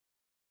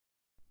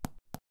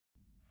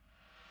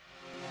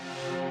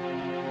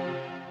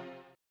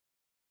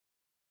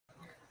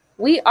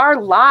We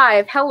are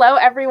live. Hello,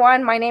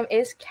 everyone. My name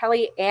is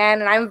Kelly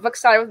Ann, and I'm a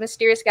bookseller with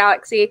Mysterious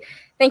Galaxy.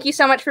 Thank you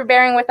so much for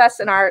bearing with us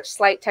in our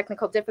slight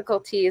technical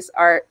difficulties,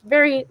 our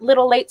very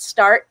little late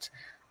start.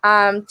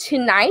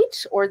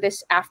 Tonight, or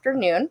this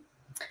afternoon,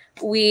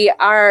 we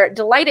are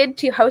delighted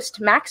to host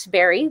Max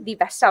Barry, the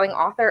best-selling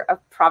author of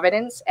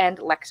Providence and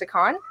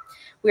Lexicon.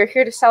 We're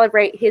here to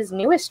celebrate his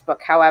newest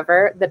book,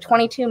 however, The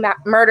 22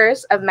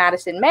 Murders of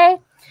Madison May,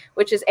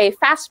 which is a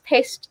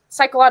fast-paced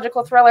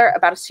psychological thriller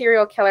about a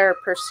serial killer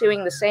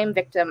pursuing the same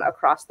victim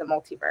across the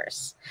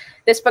multiverse.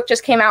 This book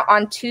just came out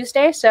on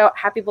Tuesday, so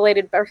happy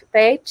belated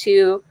birthday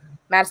to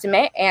Madison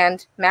May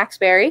and Max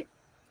Barry.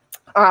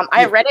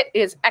 I read it. It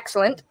is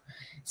excellent.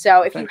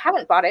 So if you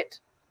haven't bought it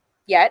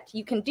yet,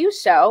 you can do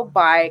so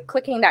by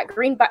clicking that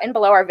green button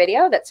below our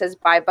video that says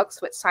buy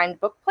books with signed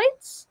book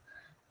plates.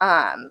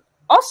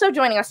 Also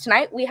joining us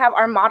tonight, we have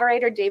our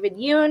moderator, David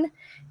Yoon.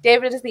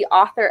 David is the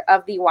author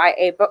of the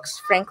YA books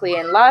Frankly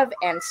in Love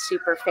and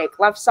Super Fake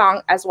Love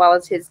Song, as well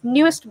as his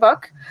newest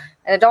book,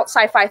 an adult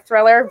sci-fi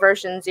thriller,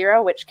 Version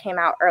 0, which came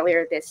out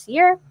earlier this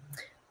year.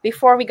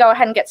 Before we go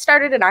ahead and get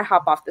started and I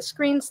hop off the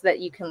screen so that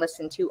you can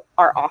listen to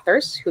our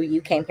authors, who you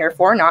came here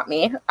for, not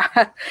me.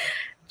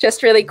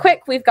 Just really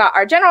quick, we've got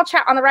our general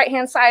chat on the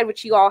right-hand side,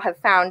 which you all have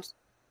found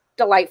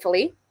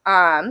delightfully.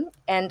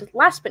 And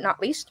last but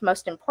not least,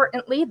 most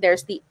importantly,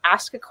 there's the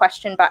Ask a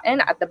Question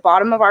button at the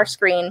bottom of our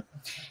screen.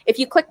 If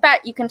you click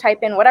that, you can type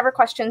in whatever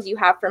questions you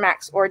have for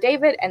Max or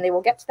David, and they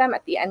will get to them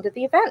at the end of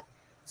the event.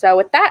 So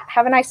with that,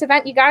 have a nice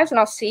event, you guys, and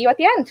I'll see you at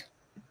the end.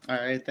 All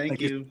right, thank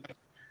you.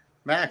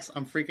 Max,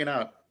 I'm freaking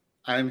out.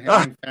 I'm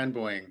having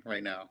fanboying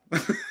right now.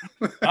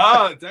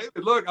 David,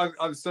 look,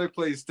 I'm so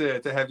pleased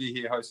to have you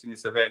here hosting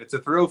this event. It's a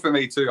thrill for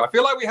me too. I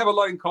feel like we have a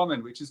lot in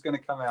common, which is going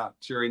to come out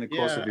during the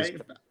course of this.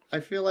 I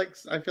feel like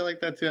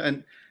that too.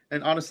 And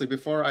honestly,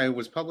 before I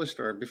was published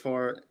or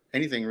before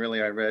anything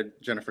really, I read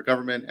Jennifer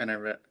Government and I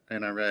read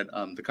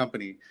The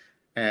Company,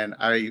 and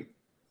I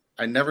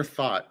never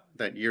thought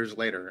that years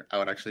later I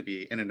would actually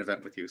be in an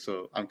event with you.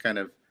 So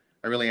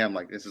I really am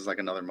like, this is like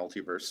another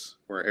multiverse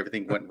where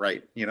everything went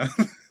right, you know?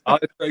 Oh,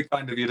 it's very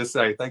kind of you to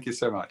say. Thank you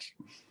so much.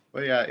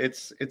 Well, yeah,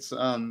 it's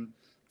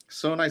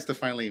so nice to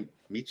finally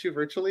meet you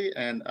virtually,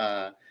 and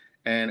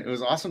it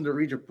was awesome to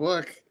read your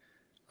book,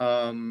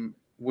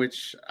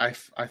 which I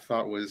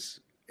thought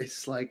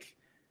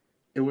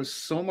it was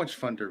so much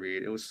fun to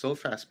read. It was so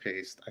fast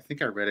paced. I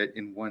think I read it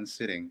in one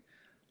sitting,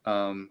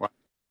 wow.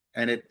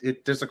 And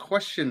there's a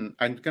question.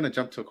 I'm gonna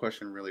jump to a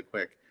question really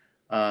quick,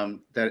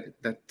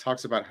 that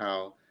talks about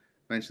how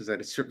mentions that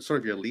it's sort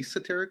of your least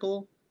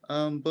satirical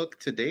book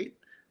to date.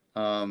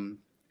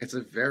 It's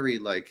a very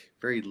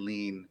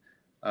lean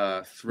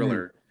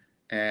thriller,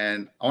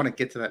 and I want to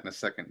get to that in a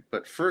second.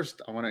 But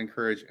first, I want to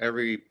encourage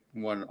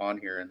everyone on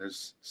here, and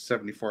there's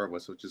 74 of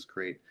us, which is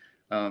great,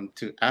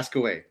 to ask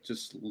away.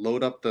 Just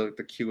load up the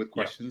queue with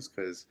questions,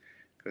 because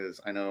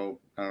I don't know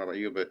about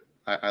you, but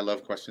I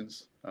love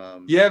questions.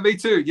 Yeah, me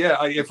too.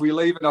 Yeah, if we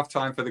leave enough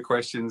time for the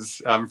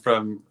questions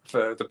for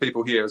the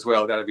people here as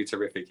well, that'd be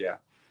terrific. Yeah.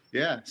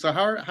 Yeah. So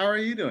how are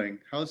you doing?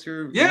 How's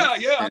your? Yeah,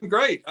 I'm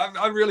great.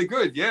 I'm really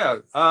good. Yeah.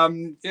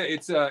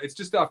 It's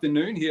just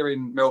afternoon here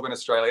in Melbourne,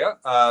 Australia.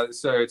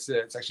 So it's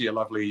actually a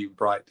lovely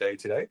bright day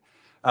today.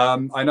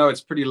 I know it's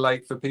pretty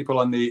late for people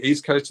on the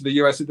east coast of the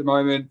US at the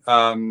moment,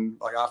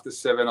 like after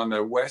 7 on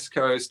the west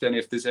coast. And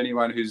if there's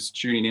anyone who's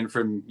tuning in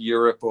from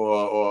Europe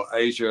or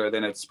Asia,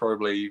 then it's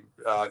probably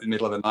the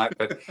middle of the night.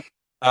 But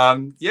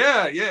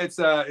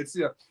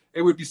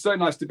it would be so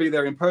nice to be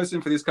there in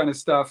person for this kind of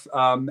stuff.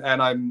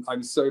 And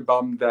I'm so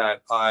bummed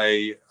that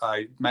I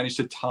managed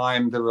to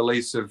time the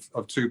release of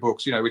 2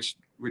 books, you know, which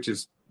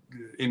is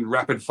in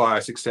rapid fire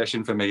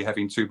succession for me,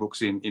 having 2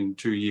 books in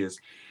 2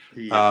 years.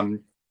 Yeah.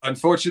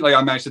 Unfortunately,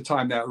 I managed to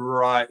time that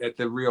right at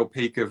the real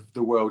peak of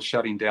the world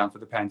shutting down for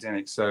the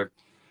pandemic. So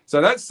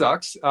that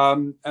sucks.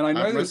 And I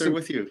know I'm right there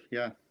with you.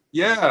 Yeah.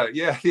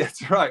 Yeah,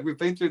 that's right. We've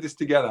been through this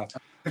together.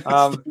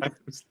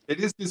 It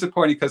is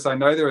disappointing because I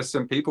know there are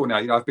some people now,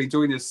 you know, I've been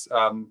doing this.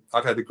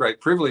 I've had the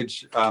great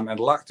privilege and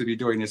luck to be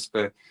doing this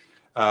for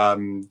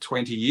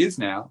 20 years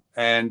now.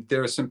 And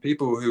there are some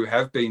people who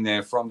have been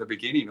there from the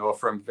beginning or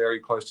from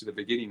very close to the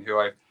beginning who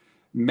I've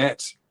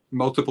met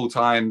multiple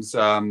times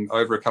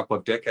over a couple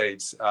of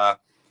decades.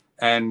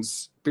 And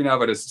being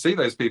able to see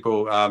those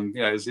people,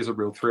 is a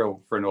real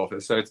thrill for an author.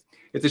 So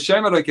it's a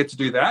shame I don't get to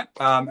do that.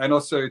 And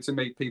also to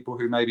meet people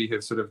who maybe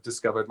have sort of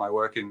discovered my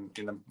work in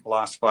the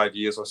last 5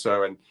 years or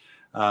so. And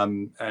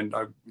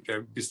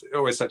it's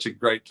always such a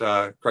great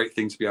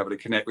thing to be able to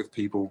connect with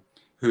people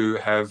who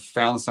have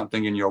found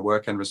something in your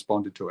work and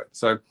responded to it.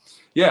 So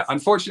yeah,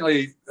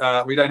 unfortunately,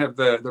 we don't have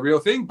the real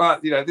thing,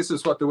 but this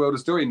is what the world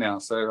is doing now.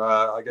 So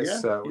I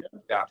guess,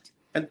 yeah.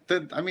 And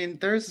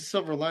there's a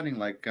silver lining.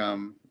 Like,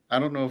 I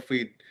don't know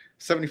if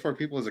 74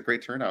 people is a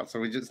great turnout. So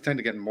we just tend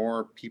to get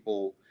more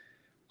people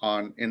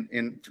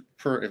in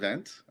per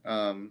event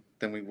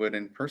than we would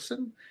in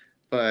person,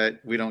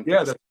 but we don't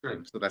get that's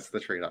true. So that's the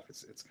trade-off.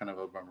 It's kind of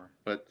a bummer.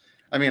 But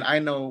I mean, I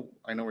know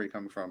where you're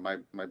coming from.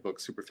 My book,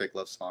 Super Fake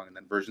Love Song, and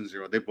then Version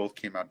 0, they both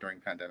came out during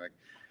pandemic.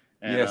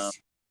 And, yes.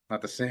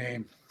 not the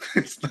same.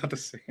 It's not the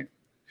same.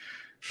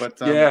 But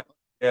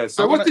yeah.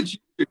 So what did you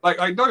do? Like,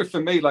 I know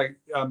for me, like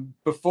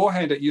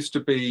beforehand, it used to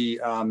be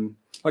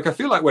like, I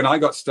feel like when I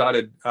got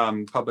started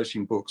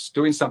publishing books,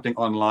 doing something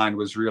online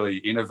was really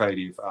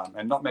innovative,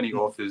 and not many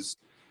authors,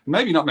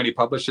 maybe not many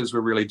publishers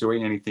were really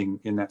doing anything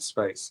in that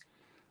space.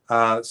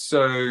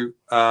 So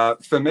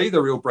for me,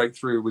 the real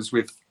breakthrough was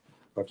with,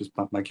 I've just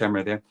bumped my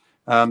camera there,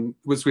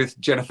 was with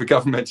Jennifer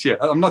Government. Yeah,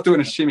 I'm not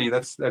doing a shimmy.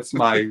 That's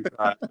my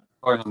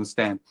phone on the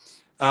stand.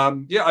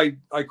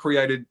 I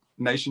created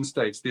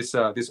NationStates,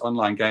 this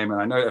online game,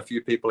 and I know a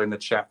few people in the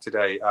chat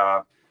today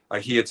are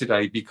here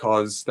today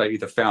because they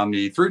either found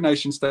me through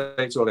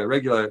NationStates or they're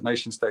regular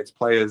NationStates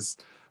players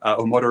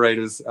or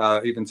moderators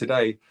even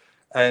today.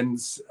 And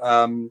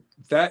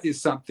that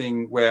is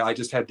something where I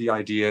just had the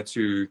idea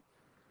to,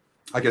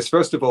 I guess,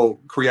 first of all,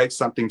 create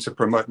something to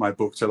promote my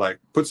book, to like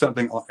put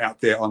something out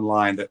there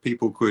online that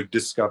people could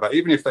discover,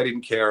 even if they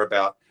didn't care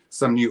about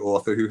some new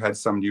author who had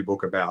some new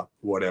book about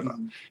whatever.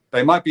 Mm-hmm.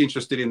 They might be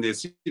interested in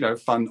this,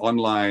 fun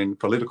online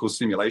political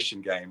simulation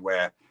game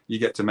where you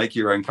get to make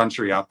your own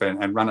country up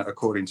and run it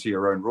according to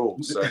your own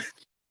rules. So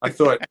I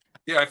thought,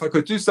 if I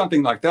could do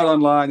something like that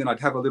online, then I'd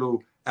have a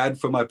little ad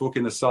for my book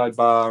in the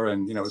sidebar,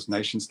 and, it was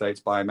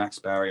NationStates by Max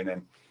Barry, and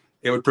then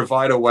it would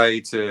provide a way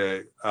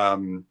to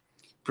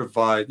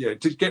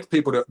to get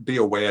people to be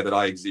aware that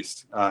I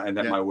exist and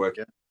that my work,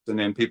 and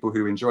then people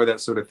who enjoy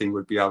that sort of thing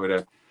would be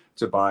able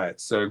to buy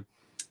it. So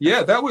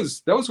that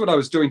was what I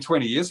was doing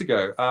 20 years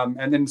ago.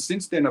 And then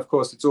since then, of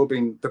course, it's all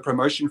been, the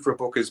promotion for a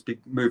book has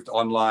moved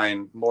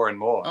online more and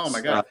more. Oh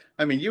my God.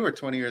 I mean, you were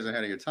 20 years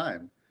ahead of your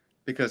time,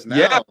 because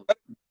now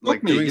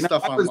like doing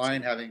stuff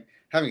online,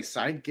 having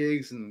side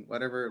gigs and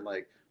whatever,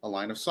 like a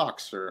line of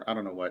socks or I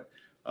don't know what,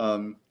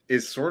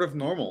 is sort of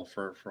normal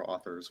for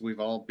authors. We've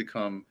all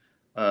become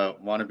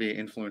wannabe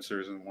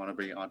influencers and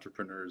wannabe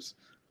entrepreneurs.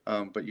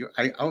 But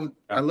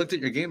I looked at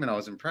your game and I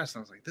was impressed. I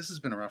was like, this has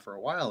been around for a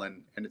while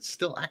and it's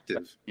still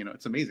active.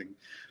 It's amazing.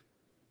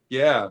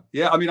 Yeah.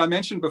 I mean, I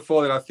mentioned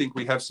before that I think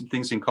we have some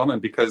things in common,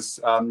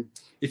 because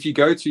if you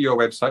go to your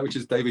website, which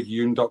is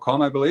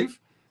davidyoon.com, I believe.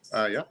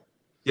 Yeah.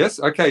 Yes.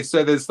 Okay.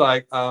 So there's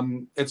like,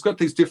 it's got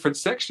these different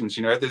sections,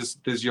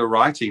 there's your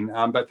writing,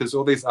 but there's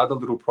all these other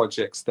little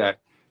projects that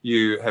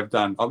you have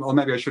done, or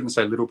maybe I shouldn't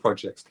say little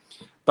projects,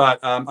 but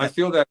I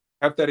feel that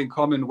have that in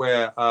common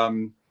where,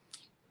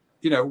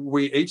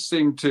 we each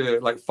seem to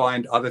like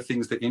find other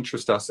things that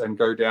interest us and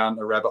go down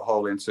a rabbit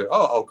hole into,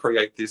 I'll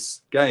create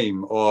this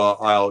game,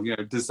 or I'll,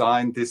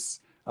 design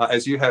this,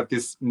 as you have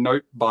this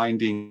note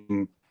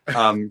binding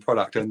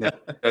product. And then,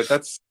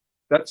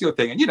 that's your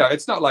thing. And,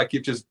 it's not like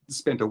you've just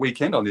spent a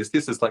weekend on this.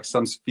 This is like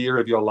some sphere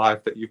of your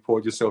life that you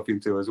poured yourself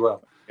into as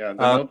well. Yeah,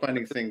 the note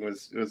binding thing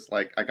was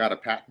like, I got a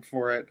patent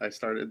for it. I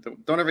started,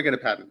 don't ever get a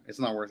patent. It's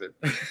not worth it.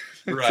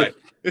 Right.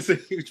 It's a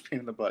huge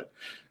pain in the butt.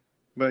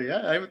 But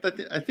yeah,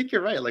 I think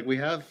you're right. Like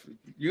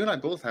you and I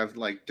both have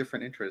like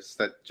different interests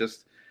that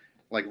just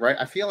like,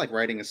 I feel like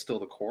writing is still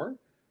the core.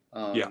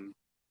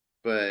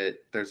 But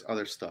there's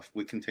other stuff.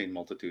 We contain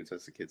multitudes,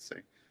 as the kids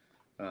say.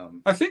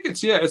 I think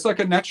it's like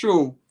a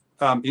natural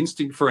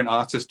instinct for an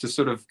artist to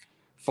sort of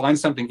find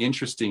something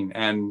interesting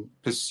and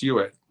pursue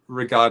it,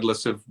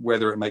 regardless of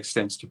whether it makes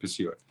sense to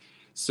pursue it.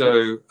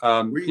 So,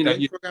 were you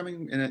doing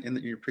programming in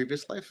your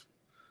previous life?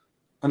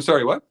 I'm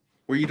sorry, what?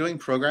 Were you doing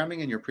programming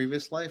in your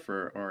previous life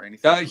or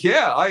anything?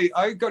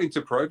 I got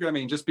into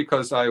programming just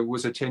because I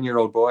was a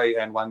 10-year-old boy,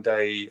 and one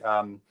day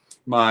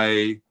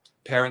my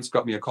parents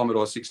got me a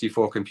Commodore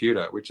 64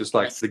 computer, which is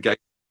like the gateway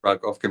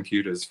drug of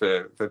computers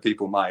for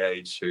people my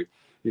age who,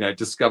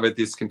 discovered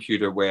this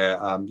computer where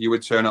you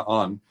would turn it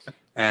on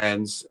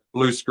and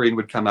blue screen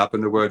would come up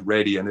and the word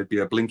ready, and there'd be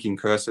a blinking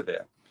cursor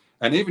there.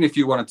 And even if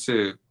you wanted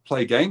to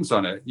play games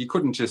on it, you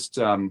couldn't just...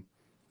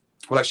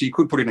 well, actually, you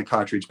could put in a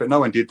cartridge, but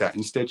no one did that.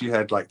 Instead, you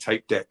had like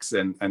tape decks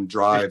and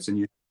drives, and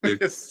you had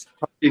to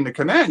type in the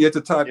command. You had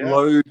to type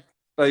load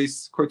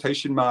space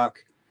quotation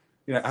mark,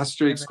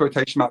 asterisk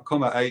quotation mark,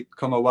 comma 8,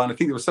 comma 1. I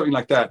think there was something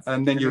like that,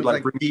 and then you would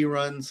like bring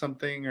derun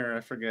something, or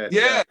I forget.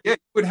 Yeah, you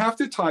would have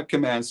to type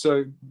commands.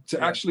 So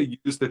to actually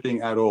use the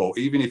thing at all,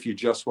 even if you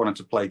just wanted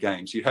to play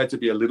games, you had to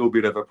be a little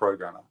bit of a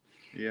programmer.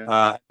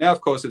 Yeah. Now,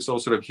 of course, it's all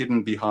sort of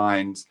hidden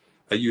behind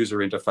a user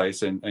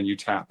interface, and you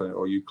tap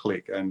or you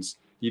click, and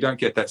you don't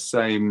get that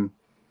same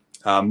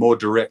more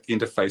direct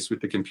interface with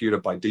the computer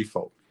by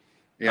default.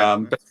 Yeah,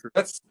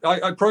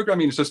 but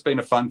programming has just been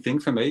a fun thing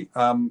for me.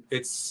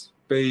 It's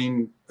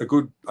been a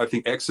good, I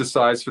think,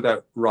 exercise for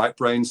that right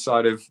brain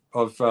side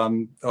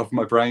of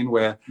my brain,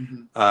 where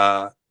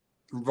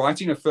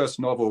writing a first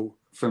novel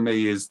for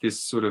me is this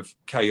sort of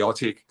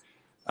chaotic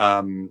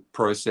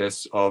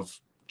process of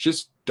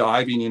just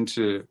diving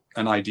into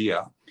an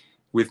idea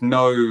with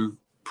no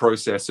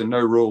process and no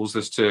rules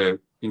as to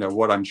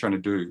what I'm trying to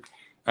do,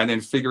 and then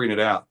figuring it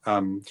out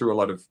through a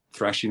lot of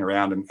thrashing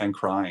around and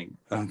crying.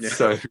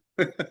 So,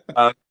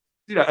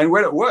 and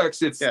when it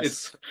works, it's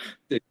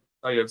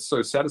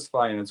so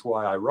satisfying. It's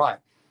why I write.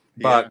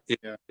 but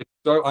it's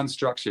so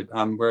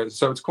unstructured.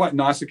 So it's quite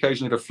nice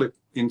occasionally to flip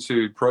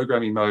into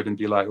programming mode and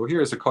be like, well,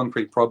 here is a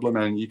concrete problem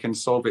and you can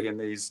solve it in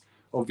these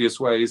obvious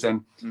ways.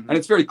 And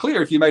it's very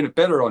clear if you made it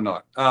better or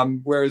not.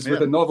 Whereas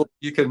with a novel,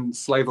 you can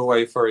slave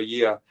away for a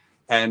year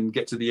and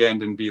get to the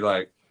end and be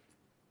like,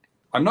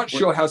 I'm not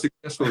sure how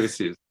successful this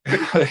is.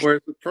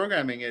 Whereas with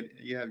programming,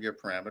 you have your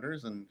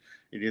parameters and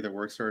it either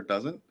works or it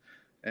doesn't.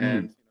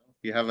 And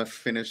you have a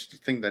finished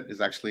thing that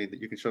is actually that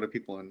you can show to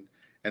people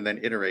and then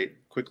iterate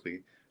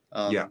quickly.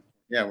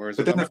 Whereas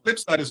but then the flip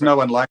side is no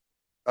one likes.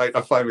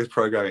 I find with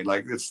programming,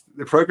 like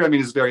the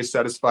programming is very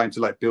satisfying to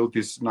like build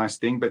this nice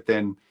thing, but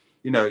then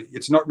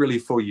it's not really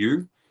for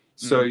you.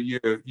 So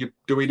you're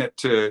doing it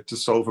to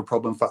solve a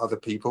problem for other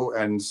people,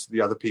 and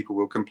the other people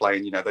will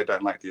complain. They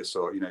don't like this,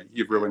 or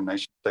you've ruined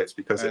NationStates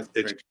because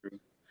it's true.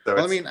 So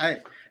well, I mean,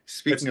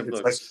 speaking of books,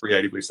 it's less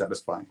creatively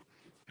satisfying.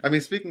 I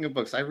mean, speaking of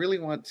books, I really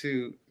want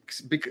to.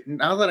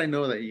 Now that I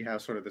know that you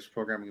have sort of this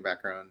programming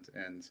background,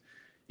 and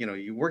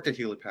you worked at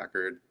Hewlett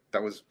Packard,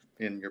 that was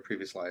in your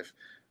previous life.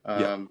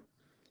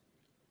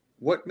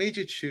 What made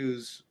you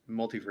choose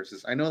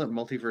multiverses? I know that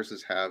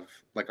multiverses have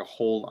like a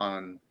hold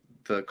on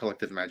the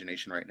collective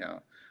imagination right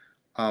now.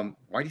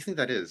 Why do you think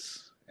that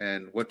is?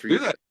 And what drew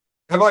you?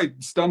 Have I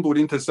stumbled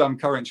into some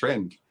current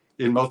trend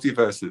in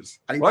multiverses?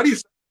 Why do you?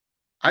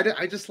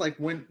 I just like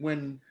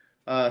when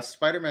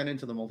Spider-Man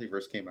Into the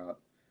Multiverse came out,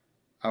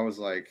 I was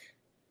like,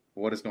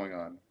 what is going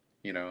on?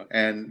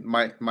 And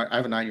I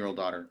have a 9-year-old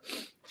daughter.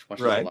 She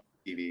watches a lot of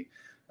TV.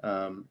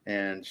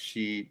 And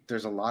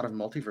there's a lot of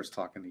multiverse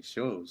talk in these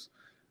shows.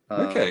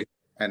 Okay.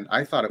 And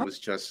I thought it was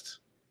just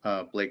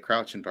Blake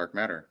Crouch and Dark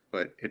Matter,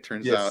 but it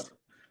turns out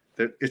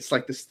that it's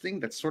like this thing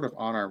that's sort of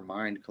on our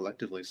mind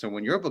collectively. So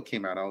when your book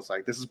came out, I was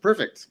like, this is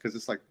perfect because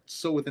it's like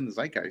so within the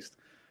zeitgeist.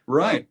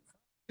 Right.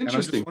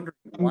 Interesting. And I'm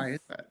just wondering, why is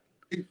that?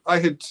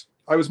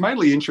 I was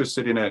mainly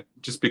interested in it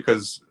just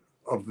because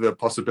of the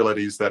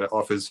possibilities that it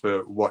offers for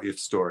what if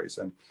stories.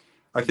 And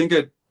I think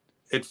it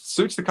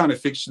suits the kind of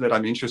fiction that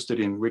I'm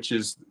interested in, which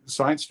is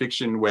science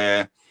fiction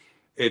where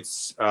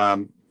it's,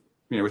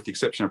 with the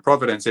exception of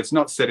Providence, it's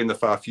not set in the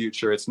far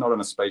future. It's not on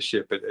a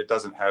spaceship. It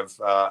doesn't have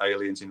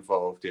aliens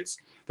involved. It's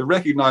the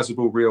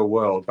recognizable real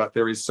world, but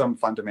there is some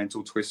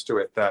fundamental twist to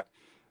it that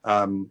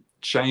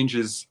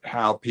changes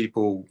how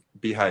people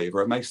behave,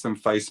 or it makes them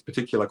face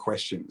particular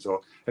questions, or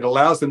it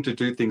allows them to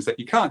do things that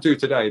you can't do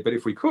today. But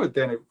if we could,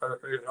 then it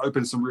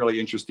opens some really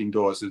interesting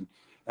doors and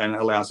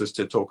allows us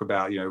to talk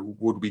about,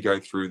 would we go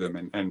through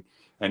them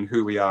and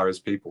who we are as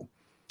people.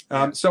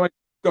 So I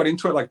got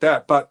into it like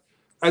that. But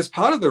as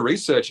part of the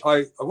research,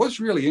 I was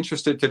really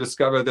interested to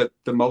discover that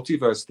the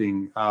multiverse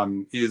thing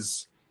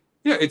is,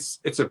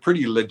 it's a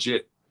pretty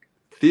legit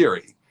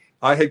theory.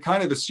 I had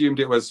kind of assumed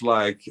it was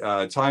like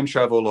time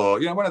travel or,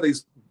 one of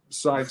these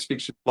science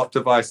fiction plot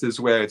devices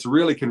where it's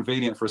really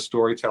convenient for a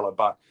storyteller,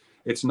 but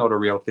it's not a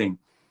real thing.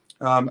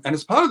 And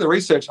as part of the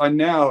research, I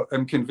now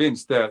am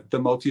convinced that the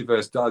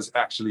multiverse does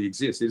actually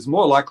exist. It's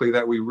more likely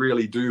that we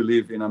really do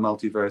live in a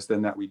multiverse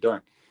than that we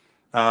don't.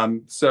 I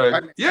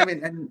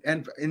mean,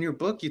 and in your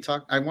book,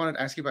 I wanted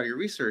to ask you about your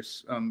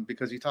research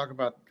because you talk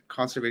about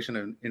conservation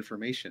of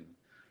information.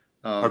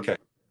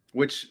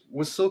 Which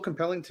was so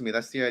compelling to me.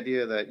 That's the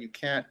idea that you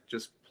can't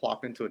just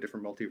plop into a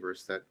different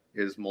multiverse that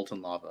is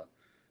molten lava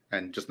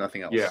and just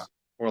nothing else.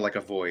 Or like a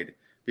void,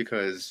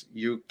 because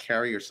you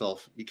carry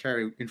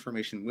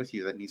information with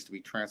you that needs to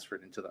be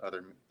transferred into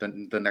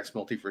the next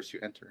multiverse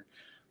you enter.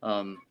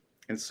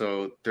 And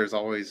so it's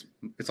always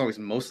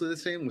mostly the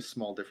same with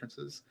small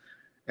differences.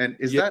 And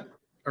is that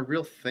a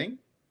real thing?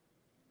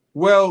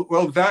 Well,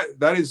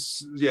 that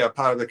is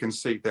part of the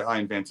conceit that I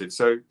invented.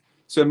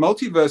 So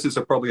multiverses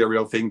are probably a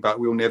real thing, but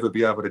we'll never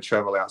be able to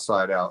travel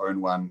outside our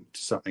own one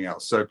to something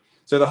else. So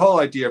the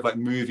whole idea of like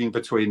moving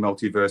between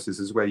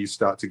multiverses is where you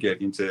start to get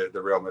into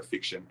the realm of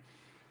fiction.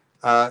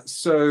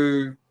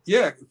 The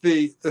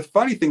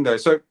funny thing though,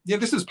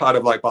 this is part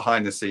of like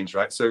behind the scenes,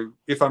 right? So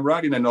if I'm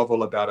writing a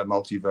novel about a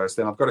multiverse,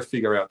 then I've got to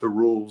figure out the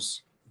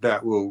rules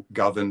that will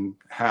govern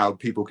how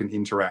people can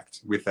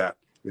interact with that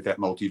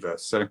multiverse.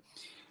 So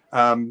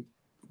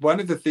one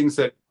of the things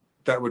that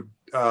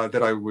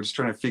I was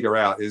trying to figure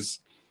out is,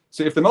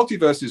 so if the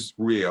multiverse is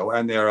real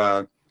and there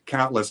are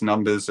countless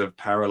numbers of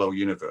parallel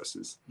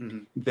universes,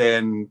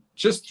 then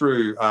just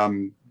through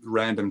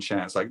random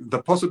chance, like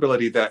the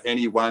possibility that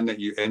any one that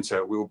you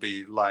enter will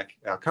be like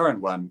our current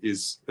one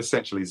is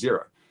essentially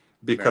zero.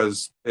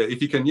 Because if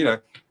you can,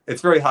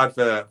 it's very hard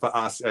for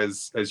us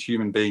as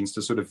human beings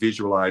to sort of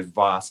visualize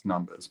vast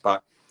numbers,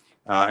 but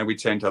and we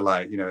tend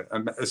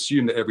to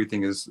assume that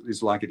everything is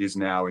like it is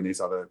now in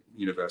these other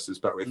universes,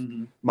 but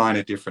with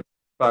minor differences.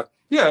 But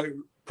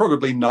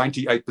probably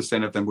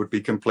 98% of them would be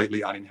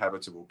completely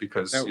uninhabitable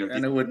because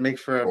and it would make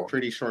for a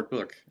pretty short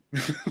book.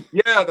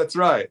 Yeah, that's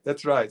right.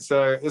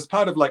 So as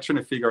part of trying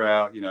to figure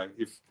out,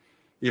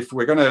 if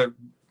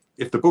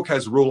the book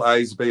has rule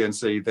A's, B, and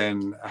C,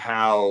 then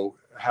how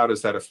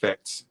does that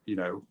affect,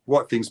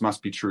 what things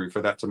must be true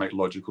for that to make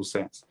logical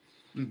sense?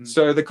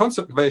 So the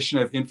conservation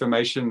of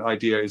information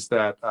idea is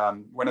that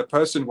when a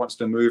person wants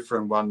to move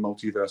from one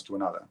multiverse to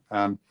another,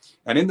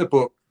 and in the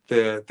book,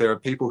 there are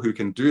people who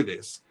can do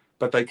this,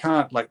 but they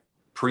can't like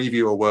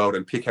preview a world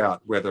and pick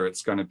out whether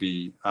it's going to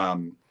be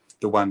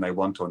the one they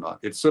want or not.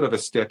 It's sort of a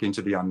step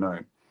into the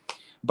unknown.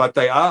 But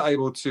they are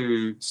able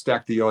to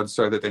stack the odds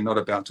so that they're not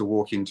about to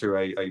walk into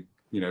a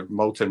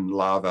molten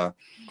lava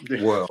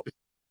world.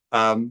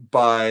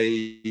 By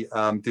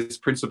this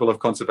principle of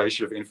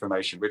conservation of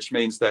information, which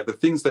means that the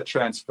things that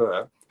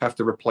transfer have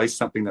to replace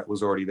something that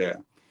was already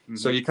there.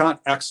 So you can't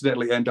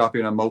accidentally end up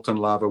in a molten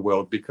lava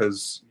world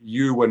because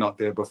you were not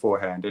there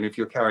beforehand. And if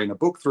you're carrying a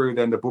book through,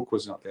 then the book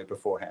was not there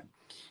beforehand.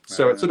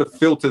 So it sort of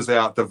filters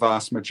out the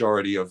vast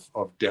majority of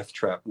death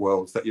trap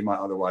worlds that you might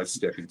otherwise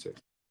step into.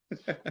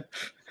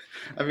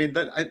 I mean,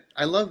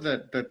 I love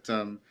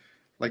that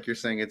like you're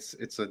saying, it's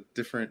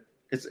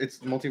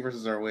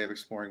multiverses are a way of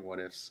exploring what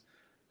ifs.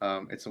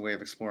 It's a way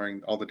of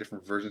exploring all the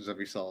different versions of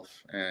yourself.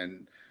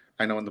 And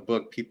I know in the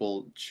book,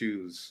 people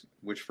choose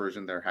which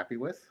version they're happy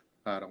with.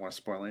 I don't want to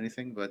spoil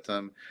anything, but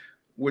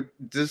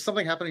does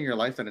something happen in your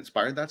life that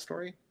inspired that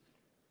story?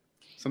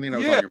 Something that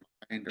was on your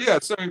mind?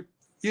 Or...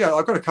 Yeah,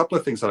 I've got a couple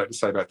of things I'd like to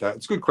say about that.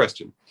 It's a good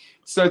question.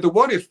 So the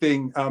what if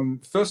thing,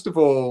 first of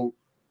all,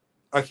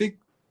 I think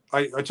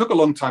I took a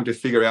long time to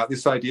figure out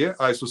this idea.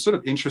 I was sort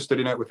of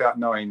interested in it without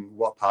knowing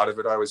what part of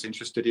it I was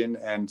interested in.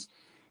 And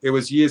it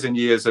was years and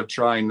years of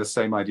trying the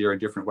same idea in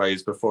different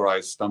ways before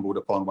I stumbled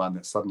upon one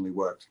that suddenly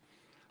worked.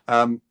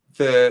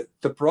 The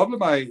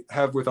problem I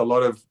have with a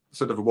lot of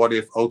sort of what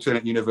if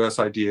alternate universe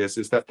ideas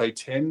is that they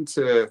tend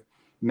to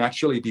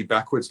naturally be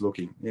backwards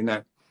looking, in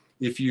that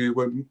if you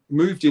were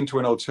moved into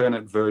an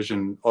alternate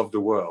version of the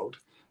world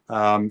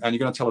and you're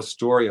going to tell a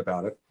story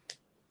about it,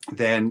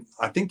 then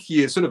I think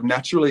you sort of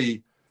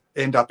naturally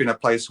end up in a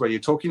place where you're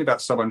talking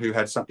about someone who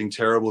had something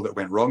terrible that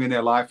went wrong in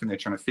their life and they're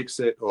trying to fix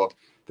it, or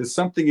there's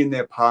something in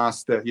their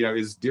past that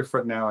is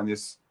different now in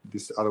this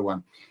other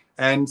one.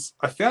 And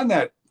I found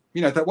that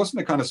that wasn't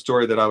the kind of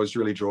story that I was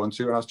really drawn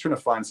to, and I was trying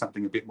to find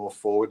something a bit more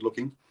forward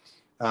looking.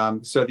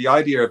 So the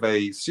idea of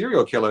a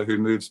serial killer who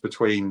moves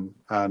between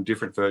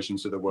different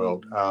versions of the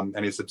world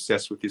and is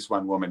obsessed with this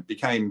one woman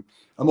became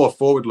a more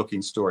forward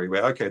looking story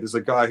where, okay, there's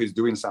a guy who's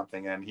doing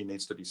something and he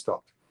needs to be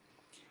stopped.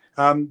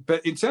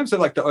 But in terms of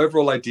like the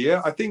overall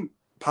idea, I think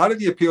part of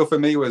the appeal for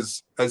me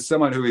was, as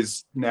someone who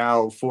is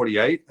now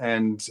 48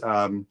 and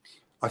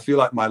I feel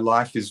like my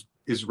life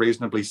is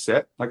reasonably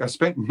set. Like I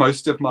spent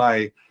most of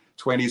my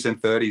 20s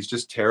and 30s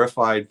just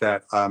terrified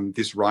that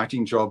this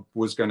writing job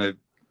was going to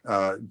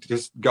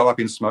just go up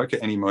in smoke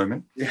at any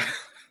moment. Yeah.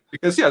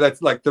 Because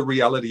that's like the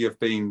reality of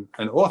being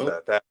an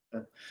author. That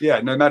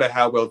no matter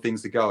how well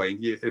things are going,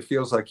 it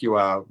feels like you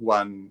are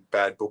one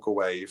bad book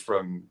away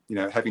from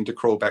having to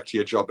crawl back to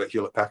your job at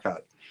Hewlett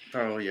Packard.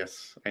 Oh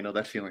yes, I know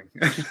that feeling.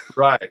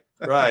 Right.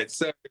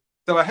 So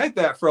I had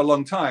that for a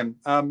long time,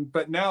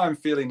 but now I'm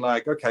feeling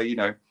like, okay,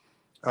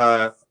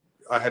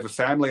 I have a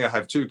family. I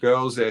have two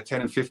girls. They're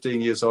 10 and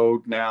 15 years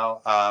old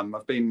now.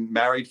 I've been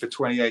married for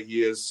 28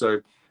 years,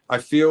 so I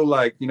feel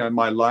like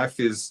my life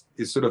is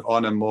sort of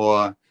on a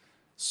more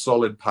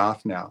solid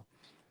path now.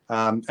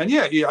 And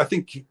I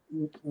think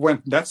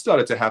when that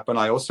started to happen,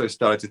 I also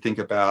started to think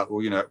about,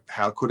 well,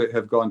 how could it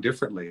have gone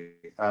differently,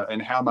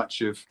 and how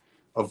much of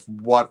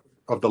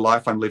the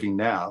life I'm living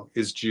now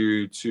is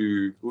due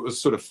to what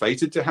was sort of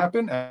fated to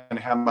happen, and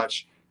how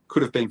much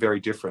could have been very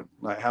different.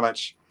 Like how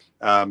much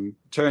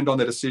turned on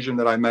the decision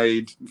that I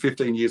made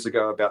 15 years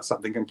ago about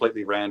something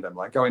completely random,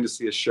 like going to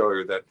see a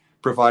show that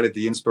provided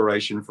the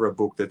inspiration for a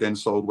book that then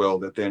sold well,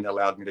 that then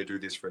allowed me to do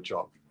this for a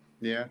job.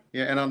 Yeah.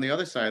 And on the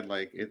other side,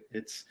 like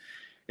it's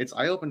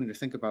eye-opening to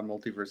think about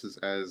multiverses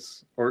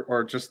as,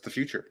 or just the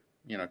future,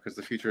 because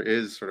the future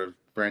is sort of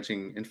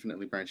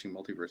infinitely branching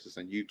multiverses,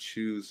 and you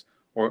choose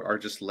or are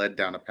just led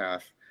down a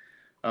path.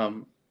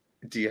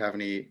 Do you have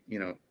any,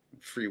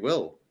 free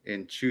will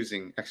in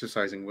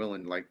exercising will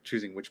and like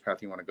choosing which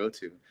path you want to go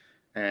to?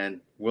 And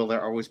will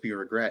there always be a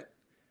regret?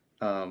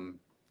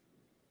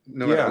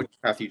 No matter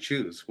which path you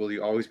choose, will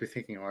you always be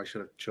thinking, oh, I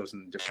should have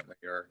chosen differently,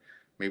 or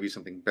maybe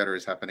something better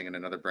is happening in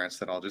another branch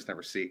that I'll just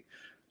never see?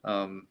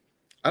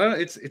 I don't know.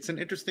 It's an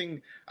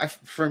interesting.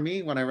 For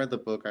me, when I read the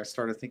book, I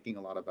started thinking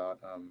a lot about,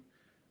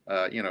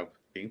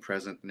 being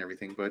present and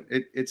everything. But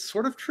it's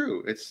sort of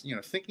true. It's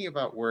thinking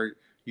about where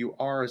you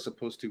are as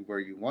opposed to where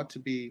you want to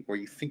be, where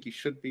you think you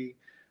should be,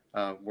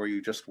 where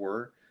you just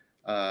were.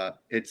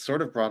 It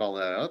sort of brought all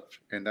that up,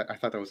 and I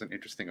thought that was an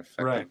interesting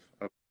effect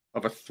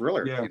of a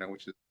thriller.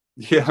 Which is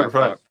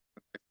right.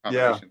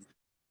 Yeah.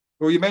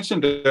 Well, you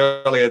mentioned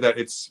earlier that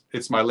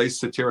it's my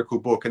least satirical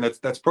book, and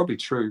that's probably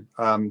true.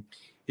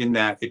 In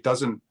that it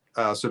doesn't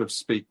sort of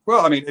speak.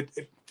 Well, I mean,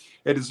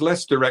 it is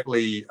less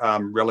directly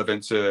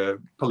relevant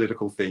to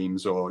political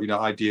themes or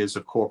ideas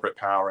of corporate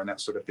power and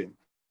that sort of thing.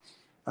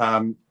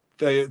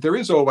 There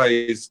is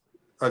always,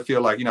 I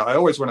feel like I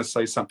always want to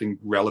say something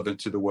relevant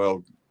to the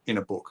world in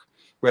a book,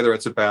 whether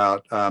it's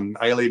about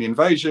alien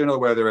invasion or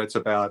whether it's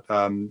about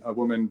a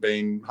woman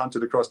being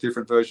hunted across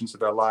different versions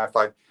of her life.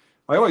 I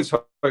always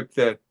hope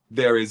that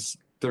there is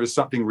there is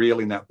something real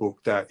in that book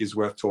that is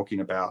worth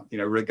talking about, you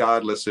know,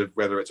 regardless of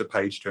whether it's a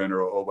page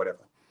turner or whatever.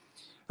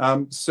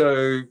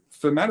 So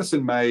for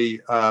Madison May,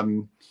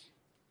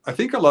 I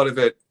think a lot of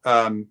it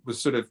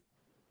was sort of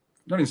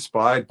not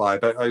inspired by,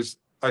 but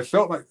I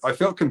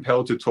felt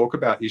compelled to talk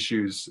about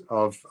issues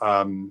of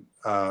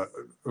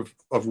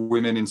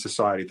women in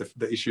society,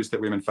 the issues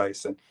that women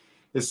face, and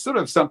it's sort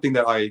of something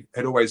that I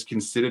had always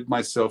considered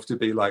myself to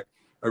be like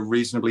a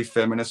reasonably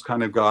feminist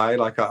kind of guy.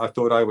 Like I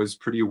thought I was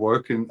pretty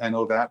woke and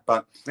all that,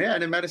 but yeah.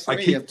 And in Madison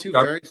May, you have two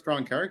very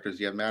strong characters.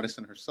 You have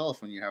Madison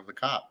herself, and you have the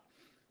cop.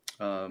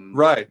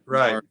 Right,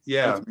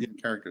 yeah,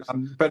 characters.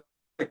 But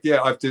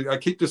yeah, I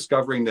keep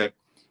discovering that.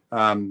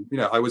 You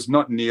know, I was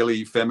not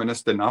nearly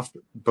feminist enough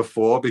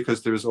before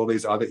because there's all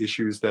these other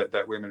issues that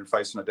women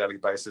face on a daily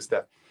basis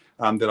that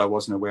I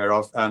wasn't aware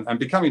of. And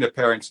becoming a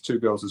parent to two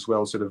girls as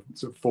well sort of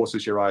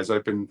forces your eyes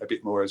open a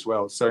bit more as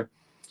well. So,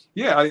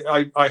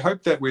 yeah, I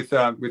hope that with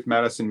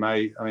Madison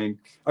May, I mean,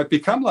 I've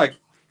become like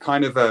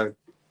kind of a,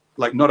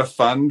 like not a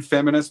fun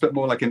feminist, but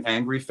more like an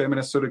angry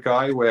feminist sort of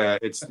guy where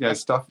it's, you know,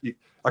 stuff,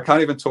 I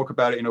can't even talk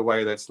about it in a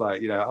way that's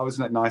like, you know, oh,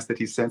 isn't it nice that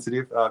he's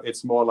sensitive?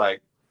 It's more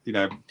like, you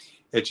know,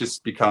 it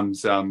just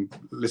becomes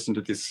listen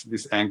to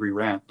this angry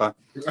rant. But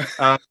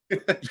yeah,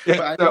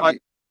 but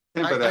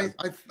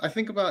I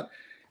think about,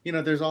 you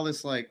know, there's all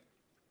this like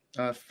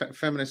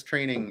feminist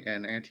training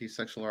and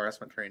anti-sexual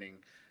harassment training,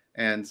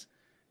 and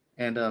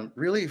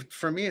really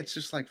for me it's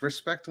just like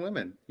respect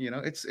women. You know,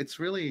 it's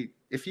really,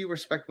 if you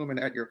respect women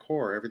at your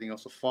core, everything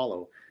else will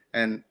follow.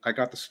 And I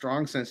got the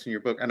strong sense in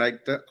your book, and I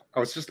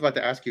was just about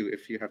to ask you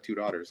if you have two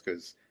daughters,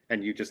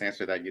 and you just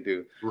answered that you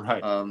do.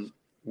 Right.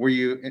 Were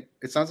you?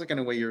 It sounds like in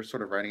a way you're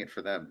sort of writing it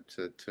for them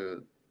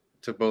to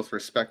both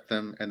respect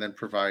them and then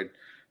provide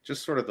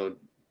just sort of the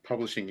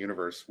publishing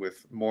universe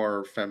with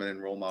more feminine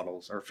role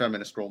models or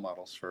feminist role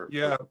models for.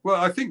 Yeah, well,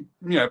 I think,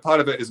 you know, part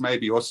of it is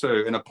maybe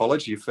also an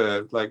apology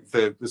for like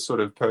the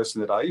sort of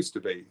person that I used to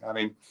be. I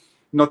mean,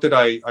 not that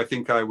I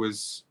think I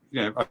was,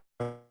 you know,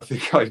 I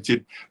think I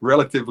did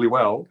relatively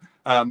well,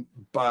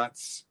 but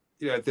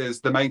you know, there's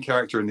the main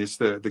character in this,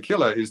 the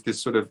killer is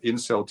this sort of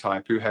incel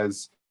type who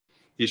has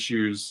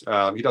issues.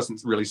 He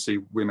doesn't really see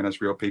women as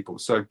real people.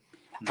 So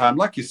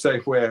like you say,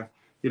 where,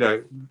 you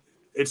know,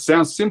 it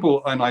sounds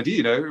simple, an idea,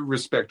 you know,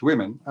 respect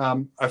women.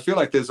 I feel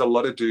like there's a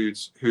lot of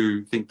dudes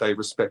who think they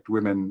respect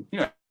women, you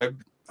know,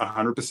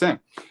 100%,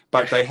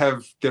 but they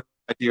have their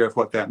idea of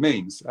what that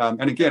means.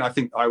 And again, I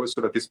think I was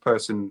sort of this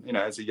person, you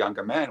know, as a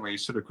younger man, where you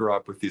sort of grew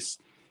up with this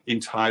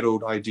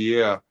entitled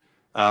idea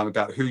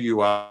about who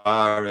you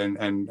are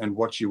and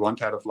what you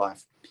want out of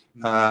life.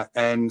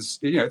 And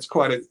you know, it's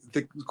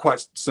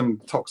quite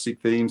some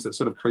toxic themes that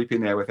sort of creep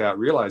in there without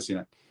realizing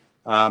it.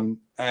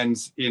 And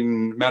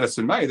in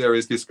Madison May, there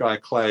is this guy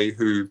Clay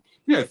who,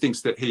 you know,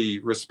 thinks that he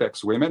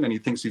respects women and he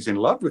thinks he's in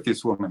love with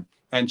this woman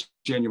and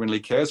genuinely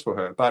cares for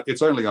her, but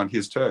it's only on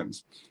his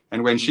terms.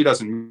 And when she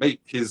doesn't meet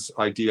his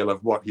ideal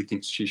of what he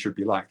thinks she should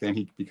be like, then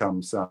he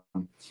becomes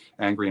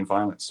angry and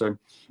violent. So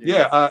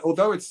yeah,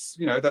 although it's,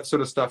 you know, that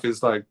sort of stuff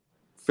is like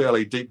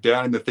fairly deep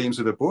down in the themes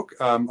of the book,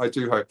 I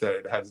do hope that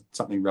it has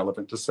something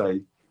relevant to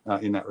say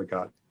in that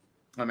regard.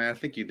 I mean, I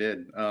think you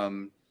did.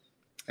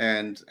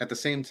 And at the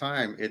same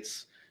time,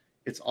 it's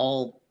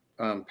all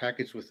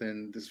packaged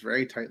within this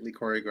very tightly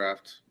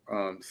choreographed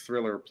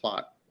thriller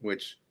plot,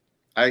 which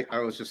I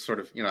was just sort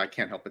of, you know, I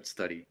can't help but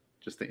study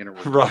just the inner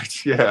work.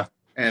 Right. Yeah.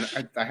 And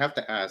I have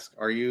to ask,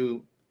 are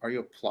you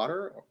a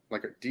plotter?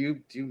 Like, do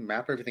you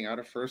map everything out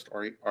at first,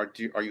 or are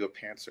you a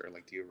pantser?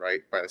 Like, do you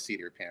write by the seat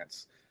of your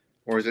pants,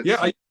 or is it?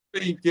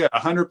 Yeah,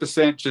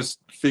 100% just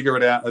figure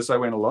it out as I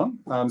went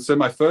along. So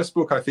my first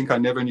book, I think I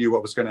never knew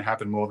what was going to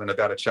happen more than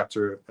about a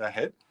chapter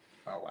ahead.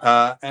 Oh,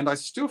 wow. And I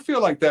still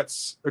feel like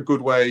that's a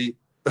good way,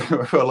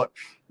 well,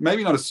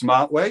 maybe not a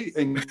smart way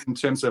in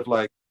terms of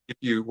like, if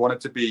you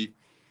wanted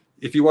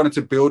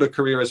to build a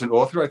career as an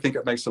author, I think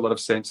it makes a lot of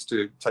sense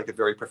to take a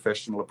very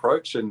professional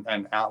approach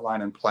and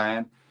outline and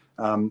plan,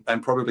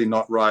 and probably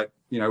not write,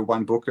 you know,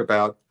 one book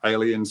about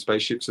alien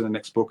spaceships and the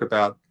next book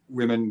about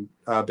women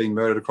being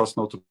murdered across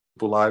multiple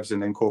lives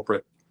and then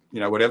corporate,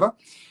 you know, whatever.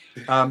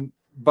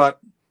 But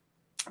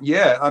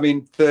yeah, I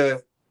mean,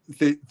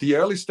 the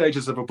early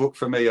stages of a book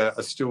for me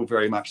are still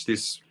very much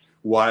this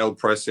wild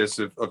process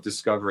of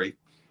discovery.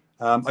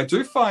 I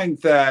do find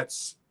that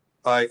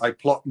I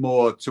plot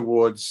more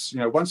towards, you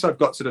know, once I've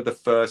got sort of the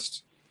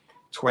first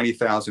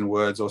 20,000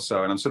 words or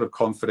so, and I'm sort of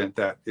confident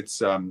that it's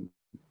going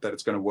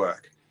to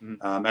work.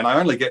 And I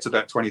only get to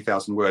that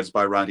 20,000 words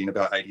by writing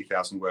about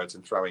 80,000 words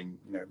and throwing,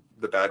 you know,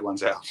 the bad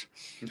ones out.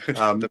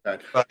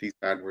 These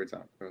bad words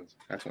out.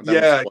 That's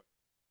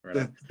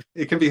what.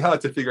 It can be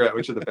hard to figure out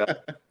which are the bad.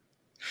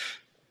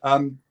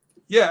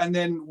 Yeah, and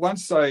then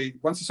once I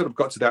sort of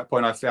got to that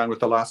point, I found with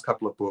the last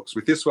couple of books,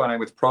 with this one and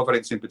with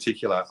Providence in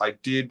particular, I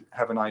did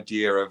have an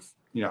idea of,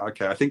 you know,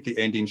 okay, I think the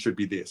ending should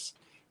be this.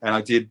 And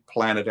I did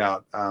plan it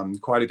out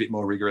quite a bit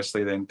more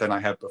rigorously than I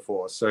have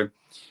before. So,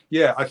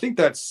 yeah, I think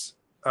that's,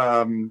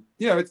 you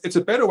know, it's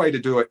a better way to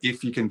do it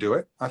if you can do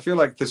it. I feel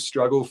like the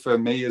struggle for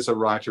me as a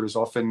writer is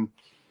often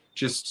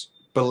just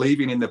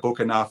believing in the book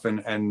enough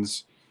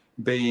and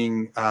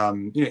being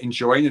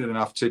enjoying it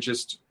enough to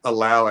just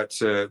allow it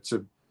to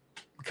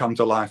come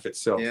to life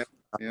itself. Yeah.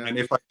 Yeah. And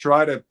if I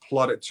try to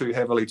plot it too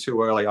heavily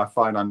too early, I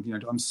find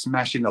I'm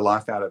smashing the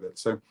life out of it.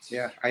 So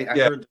yeah, I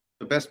heard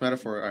the best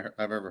metaphor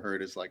I've ever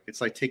heard is like,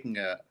 it's like taking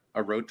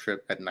a road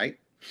trip at night,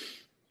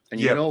 and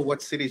you know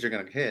what cities you're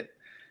going to hit,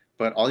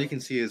 but all you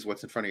can see is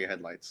what's in front of your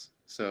headlights.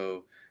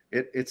 So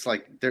it's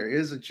like there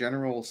is a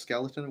general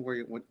skeleton of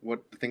where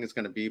what the thing is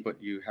going to be,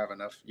 but you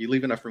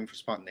leave enough room for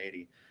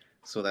spontaneity,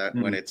 so that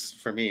when it's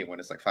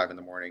like 5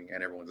 a.m.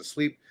 and everyone's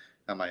asleep,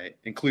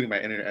 including my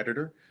internet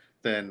editor,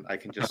 then I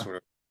can just sort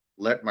of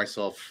let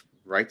myself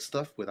write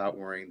stuff without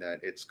worrying that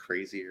it's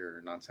crazy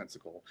or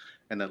nonsensical.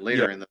 And then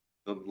later in the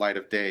light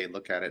of day,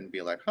 look at it and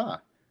be like, huh,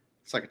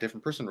 it's like a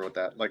different person wrote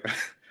that. Like,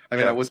 I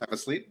mean, I was half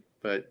asleep,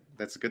 but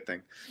that's a good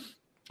thing.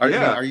 Are you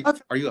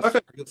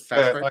a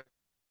fast writer?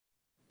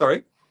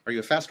 Sorry? Are you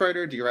a fast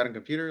writer? Do you write on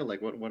computer?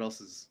 Like, what else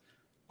is...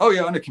 Oh,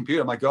 yeah, on a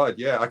computer. My God,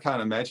 yeah. I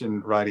can't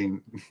imagine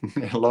writing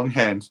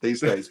longhand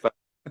these days. But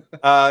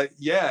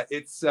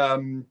it's...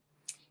 I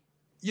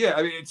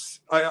mean,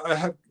 I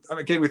have,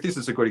 again, with this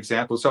as a good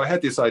example. So I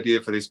had this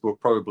idea for this book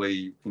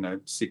probably,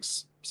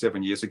 6-7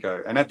 years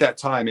ago. And at that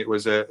time, it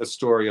was a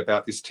story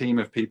about this team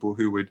of people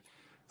who would,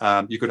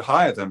 you could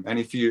hire them. And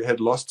if you had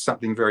lost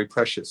something very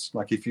precious,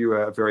 like if you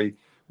were a very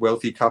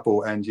wealthy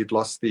couple and you'd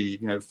lost the,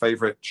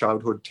 favorite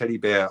childhood teddy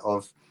bear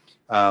of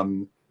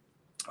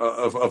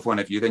one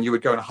of you, then you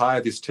would go and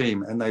hire this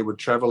team, and they would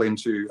travel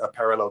into a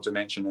parallel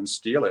dimension and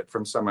steal it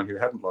from someone who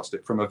hadn't lost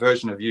it, from a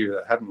version of you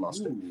that hadn't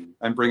lost it,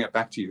 and bring it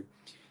back to you.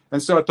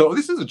 And so I thought, well,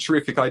 this is a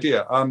terrific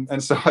idea.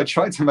 And so I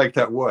tried to make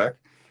that work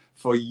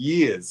for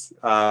years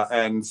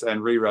and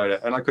rewrote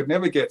it. And I could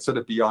never get sort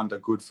of beyond a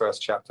good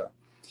first chapter.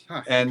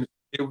 And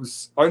it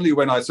was only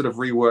when I sort of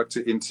reworked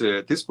it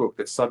into this book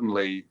that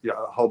suddenly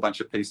a whole bunch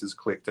of pieces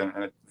clicked and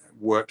it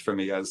worked for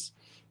me as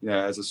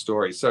a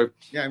story. So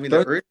yeah, I mean,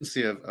 the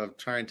urgency of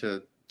trying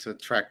to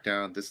track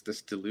down this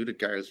deluded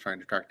guy who's trying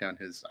to track down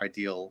his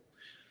ideal,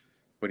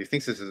 what he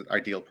thinks is his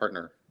ideal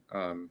partner,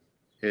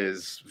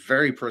 is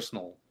very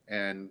personal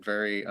and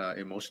very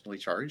emotionally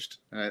charged.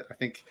 And I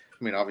think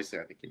he made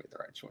the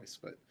right choice,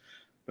 but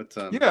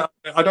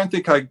I don't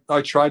think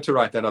I tried to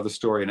write that other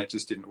story and it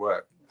just didn't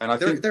work. And I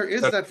think there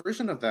is that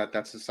version of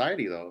that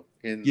society though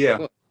in the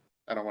book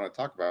I don't want to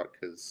talk about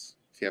because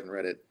if you haven't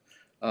read it.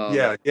 I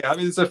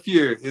mean, there's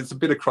a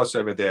bit of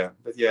crossover there,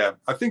 but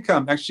I think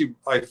actually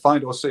I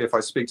find also if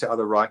I speak to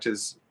other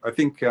writers, I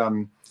think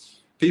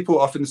people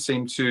often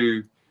seem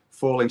to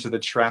fall into the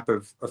trap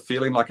of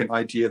feeling like an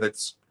idea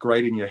that's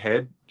great in your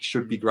head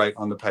should be great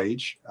on the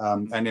page.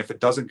 And if it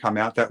doesn't come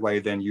out that way,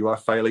 then you are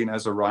failing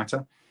as a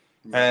writer.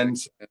 And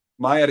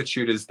my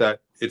attitude is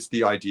that it's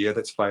the idea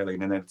that's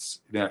failing, and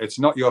it's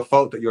not your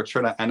fault that you're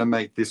trying to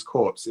animate this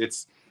corpse.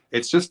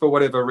 It's just for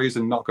whatever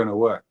reason not going to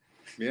work.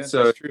 Yeah,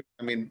 so that's true.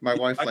 I mean, my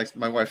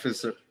wife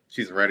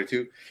she's a writer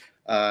too,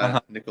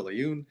 Nicola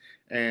Yoon,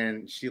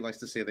 and she likes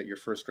to say that your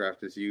first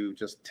draft is you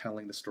just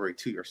telling the story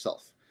to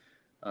yourself.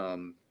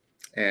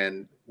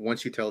 And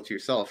once you tell it to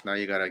yourself, now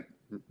you got to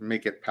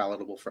make it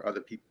palatable for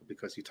other people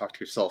because you talk to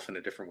yourself in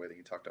a different way than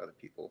you talk to other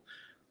people,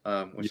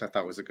 which I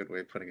thought was a good way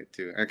of putting it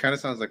too. And it kind of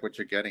sounds like what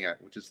you're getting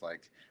at, which is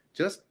like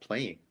just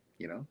playing,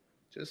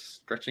 just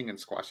stretching and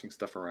squashing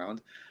stuff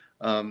around.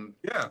 I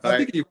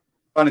think you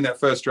fun in that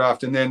first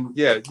draft, and then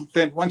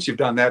once you've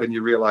done that and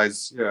you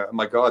realize, oh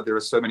my God, there are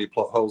so many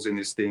plot holes in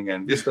this thing,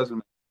 and this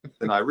doesn't.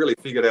 And I really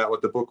figured out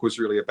what the book was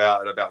really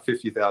about at about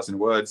 50,000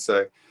 words.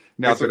 So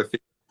now I've got to figure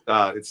it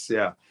out. Does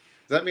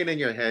that mean in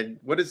your head,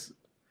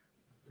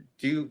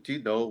 do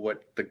you know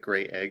what the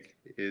gray egg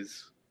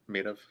is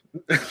made of?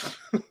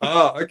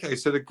 Okay.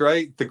 So the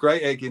gray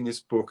egg in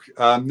this book.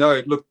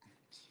 No, look.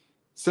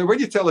 So when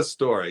you tell a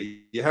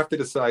story, you have to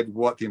decide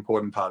what the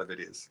important part of it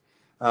is.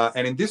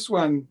 And in this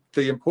one,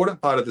 the important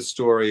part of the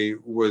story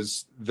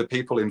was the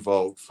people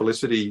involved,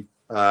 Felicity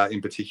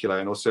in particular,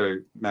 and also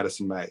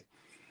Madison May,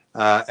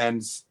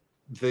 and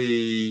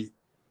the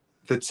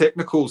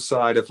technical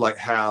side of like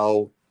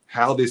how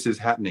this is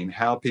happening,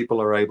 how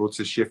people are able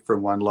to shift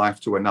from one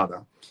life to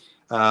another,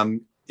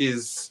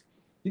 is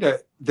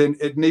then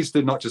it needs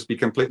to not just be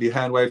completely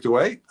hand waved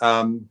away,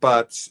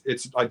 but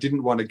I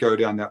didn't want to go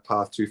down that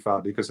path too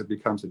far because it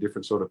becomes a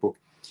different sort of book.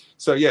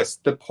 So yes,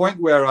 the point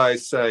where I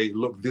say,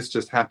 look, this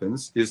just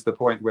happens, is the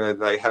point where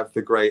they have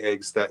the gray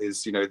eggs that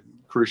is,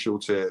 crucial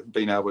to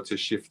being able to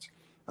shift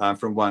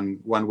from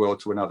one world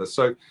to another.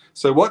 So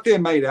what they're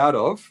made out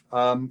of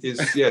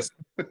is, yes,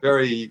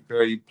 very,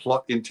 very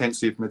plot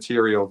intensive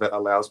material that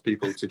allows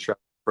people to travel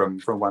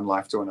from one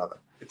life to another.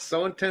 It's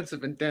so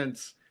intensive and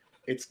dense.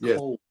 It's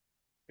cold.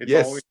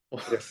 It's always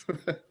cold. Yes.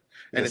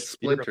 And it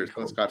splinters,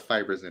 so it's got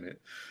fibers in it.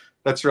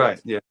 That's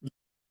right. Yeah.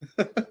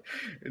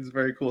 It's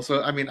very cool.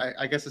 So, I mean,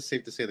 I guess it's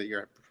safe to say that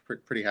you're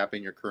pretty happy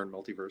in your current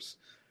multiverse.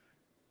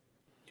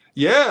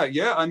 Yeah.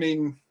 I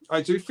mean,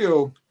 I do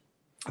feel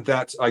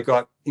that I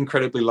got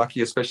incredibly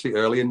lucky, especially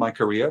early in my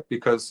career,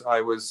 because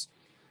I was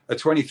a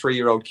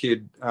 23-year-old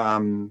kid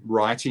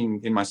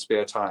writing in my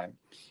spare time.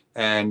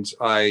 And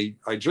I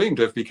dreamed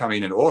of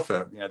becoming an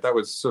author. That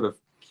was sort of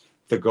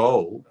the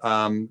goal.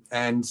 And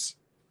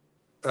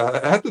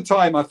at the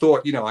time, I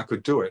thought, I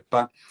could do it.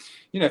 But,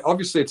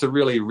 obviously, it's a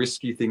really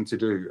risky thing to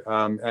do.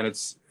 And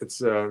it's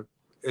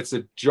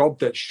a job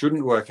that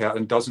shouldn't work out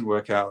and doesn't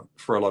work out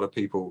for a lot of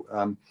people.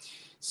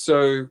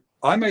 So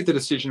I made the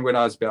decision when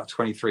I was about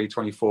 23,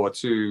 24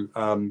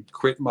 to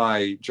quit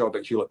my job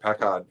at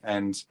Hewlett-Packard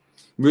and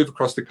move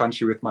across the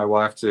country with my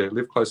wife to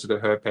live closer to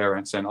her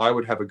parents, and I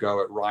would have a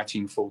go at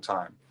writing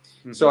full-time.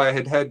 Mm-hmm. So I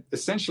had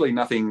essentially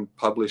nothing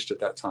published at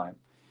that time.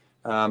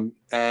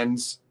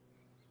 And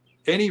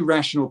any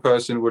rational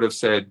person would have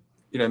said,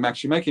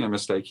 Max, you're making a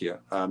mistake here.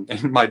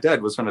 And my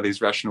dad was one of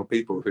these rational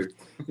people who,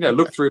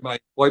 looked through my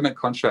employment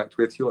contract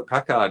with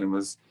Hewlett-Packard and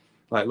was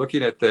like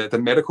looking at the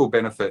medical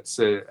benefits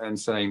and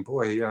saying,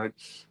 boy, I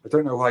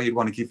don't know why you'd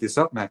want to give this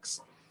up,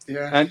 Max.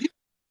 Yeah. And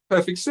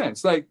perfect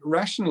sense. Like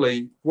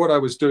rationally, what I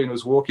was doing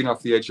was walking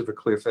off the edge of a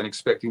cliff and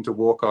expecting to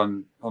walk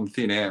on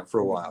thin air for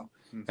a while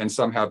and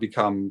somehow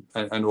become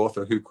an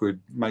author who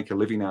could make a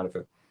living out of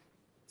it,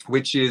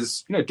 which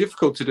is,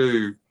 difficult to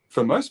do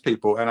for most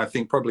people. And I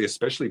think probably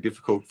especially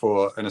difficult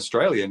for an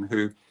Australian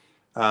who,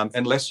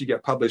 unless you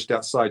get published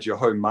outside your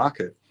home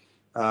market,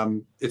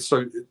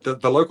 the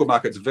local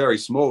market's very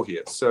small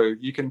here. So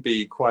you can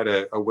be quite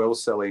a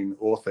well-selling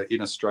author in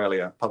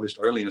Australia, published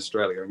only in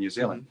Australia and New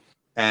Zealand. Mm-hmm.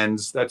 And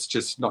that's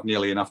just not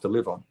nearly enough to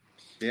live on.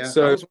 Yeah,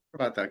 so I was wondering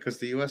about that because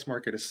the U.S.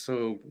 market is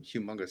so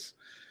humongous.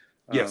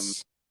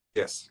 Yes.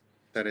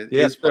 That it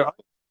is so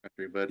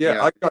country, but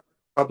I got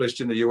published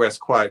in the U.S.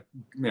 quite,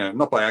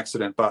 not by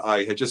accident, but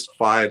I had just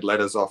fired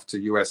letters off to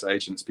U.S.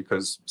 agents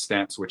because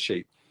stamps were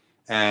cheap.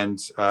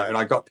 And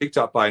I got picked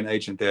up by an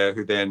agent there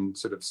who then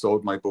sort of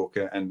sold my book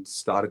and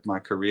started my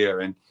career.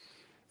 And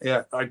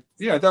that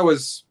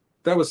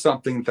was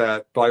something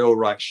that by all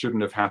rights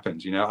shouldn't have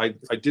happened. I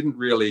didn't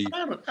really.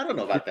 I don't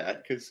know about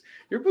that because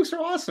your books are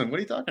awesome. What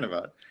are you talking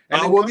about?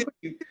 And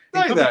you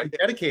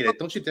dedicate it.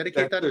 Don't you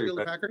dedicate that to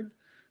Hewlett-Packard?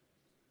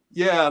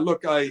 Yeah,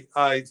 look, sorry,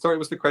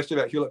 what's the question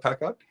about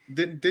Hewlett-Packard?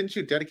 Didn't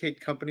you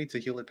dedicate company to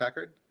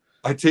Hewlett-Packard?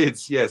 I did,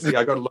 yes. Yeah,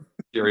 I got a lot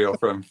of material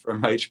from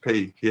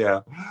HP.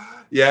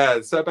 Yeah.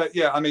 So, but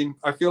yeah, I mean,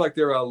 I feel like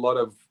there are a lot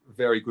of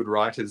very good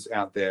writers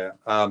out there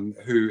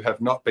who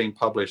have not been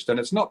published, and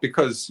it's not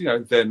because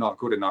they're not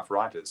good enough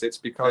writers. It's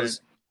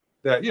because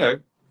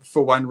that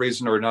for one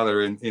reason or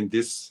another in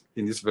this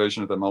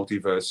version of the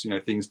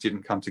multiverse, things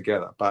didn't come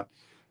together. But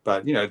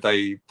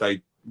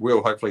they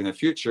will hopefully in the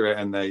future,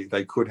 and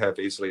they could have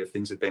easily if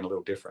things had been a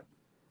little different.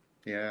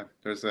 Yeah,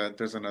 there's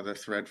another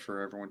thread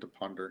for everyone to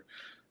ponder.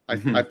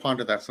 I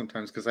ponder that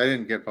sometimes because I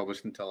didn't get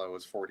published until I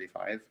was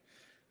 45,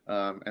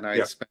 and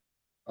I spent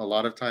a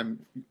lot of time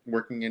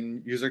working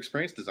in user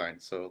experience design,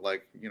 so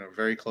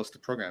very close to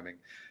programming,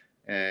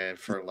 and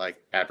for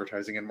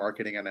advertising and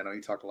marketing. And I know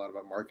you talk a lot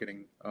about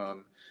marketing,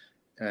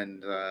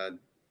 and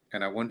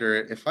I wonder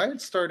if I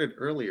had started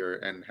earlier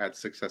and had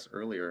success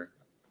earlier,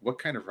 what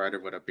kind of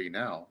writer would I be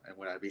now, and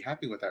would I be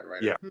happy with that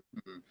writer? Yeah.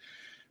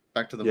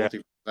 Back to the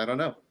multiverse. I don't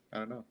know.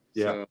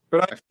 Yeah, so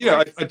but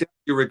I don't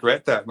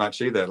regret that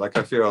much either.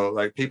 I feel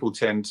like people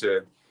tend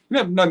to,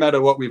 no matter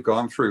what we've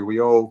gone through,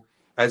 we all,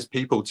 as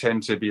people,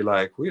 tend to be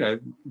like,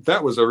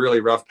 that was a really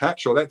rough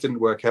patch, or that didn't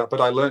work out, but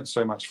I learned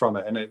so much from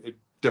it, and it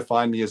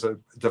defines me as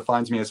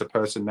a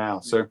person now.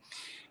 So,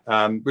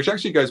 which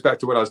actually goes back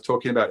to what I was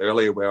talking about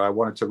earlier, where I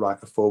wanted to write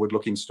a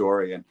forward-looking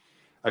story, and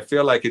I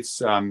feel like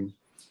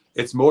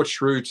it's more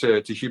true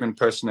to human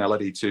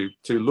personality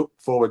to look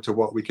forward to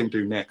what we can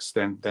do next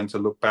than to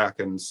look back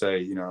and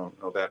say,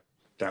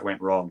 that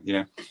went wrong.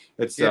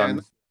 It's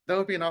that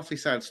would be an awfully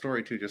sad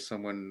story too. Just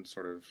someone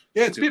sort of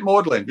it's a bit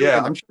maudlin.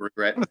 Yeah, I'm sure.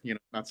 Regret,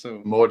 not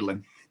so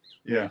maudlin.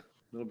 Yeah, a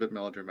little bit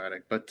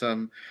melodramatic. But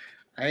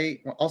I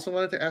also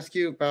wanted to ask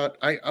you about.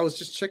 I was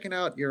just checking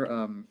out your.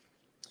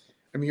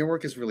 Your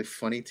work is really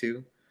funny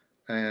too,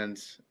 and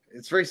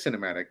it's very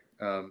cinematic.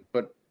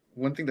 But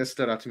one thing that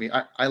stood out to me,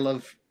 I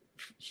love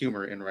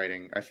humor in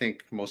writing. I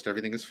think most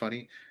everything is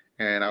funny,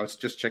 and I was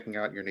just checking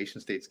out your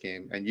NationStates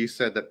game, and you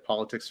said that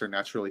politics are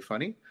naturally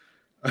funny.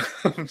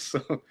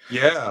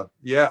 Yeah,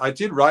 I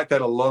did write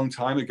that a long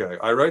time ago.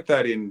 I wrote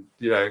that in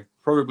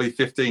probably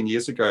 15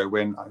 years ago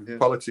when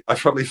I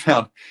probably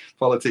found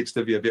politics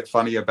to be a bit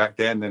funnier back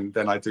then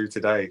than I do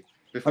today.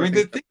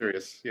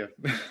 Serious, yeah.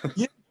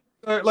 Yeah,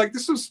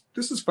 so,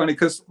 this is funny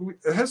because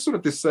it has sort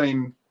of the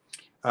same.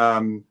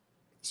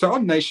 So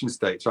on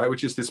NationStates, right,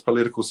 which is this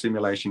political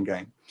simulation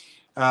game,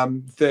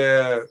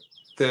 there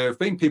have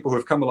been people who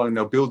have come along and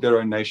they'll build their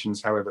own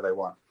nations however they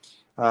want.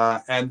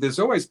 And there's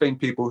always been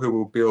people who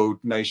will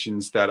build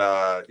nations that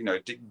are,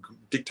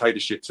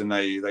 dictatorships, and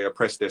they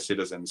oppress their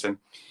citizens. And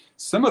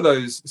some of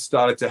those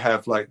started to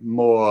have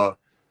more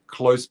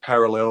close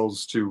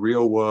parallels to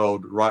real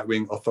world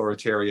right-wing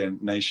authoritarian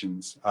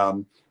nations,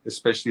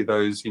 especially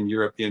those in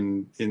Europe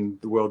in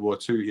the World War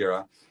II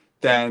era,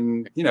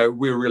 than, we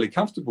were really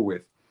comfortable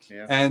with.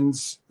 Yeah. And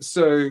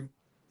so,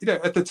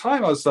 at the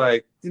time I was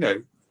like,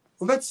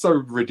 well, that's so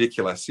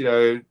ridiculous.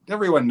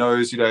 Everyone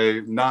knows,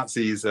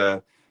 Nazis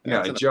are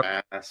That's in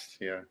the past.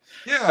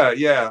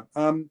 Yeah.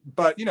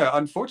 But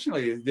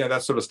unfortunately,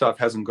 that sort of stuff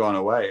hasn't gone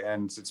away,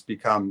 and it's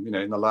become,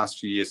 in the last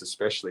few years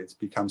especially, it's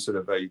become sort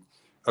of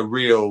a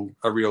real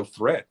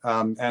threat.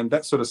 And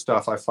that sort of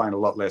stuff I find a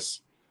lot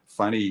less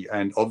funny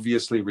and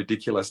obviously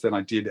ridiculous than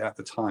I did at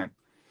the time.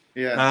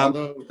 Yeah.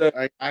 Although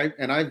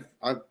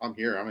I'm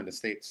here. I'm in the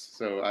States,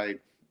 so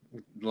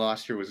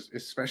last year was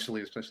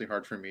especially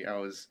hard for me. I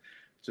was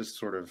just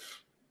sort of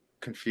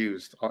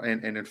confused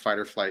and in fight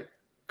or flight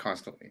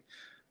constantly.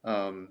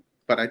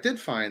 But I did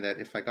find that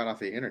if I got off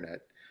the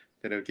internet,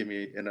 that it would give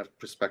me enough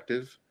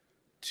perspective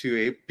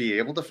to be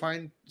able to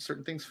find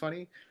certain things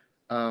funny.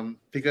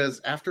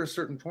 Because after a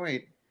certain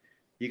point,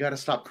 you got to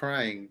stop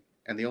crying,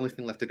 and the only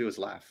thing left to do is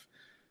laugh.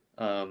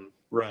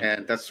 Right.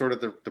 And that's sort of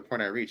the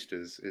point I reached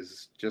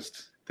is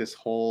just this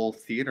whole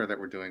theater that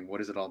we're doing. What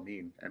does it all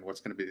mean, and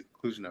what's going to be the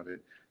conclusion of it?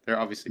 There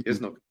obviously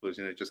is no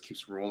conclusion. It just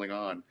keeps rolling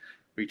on.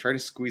 But you try to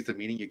squeeze the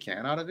meaning you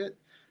can out of it,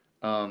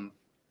 and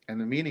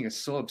the meaning is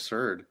so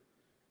absurd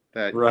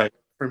that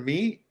for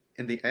me,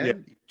 in the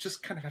end, you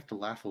just kind of have to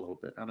laugh a little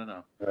bit. I don't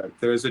know.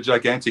 There is a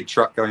gigantic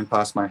truck going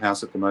past my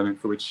house at the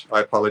moment, for which I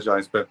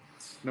apologize, but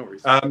no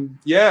worries.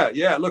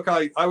 Look,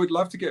 I would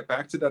love to get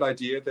back to that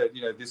idea that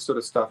this sort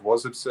of stuff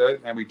was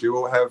absurd, and we do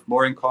all have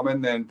more in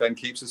common than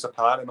keeps us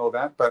apart and all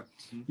that. But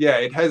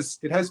it has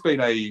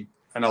been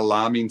an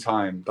alarming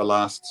time, the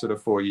last sort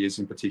of 4 years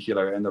in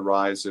particular, and the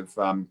rise of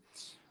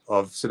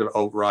sort of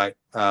alt-right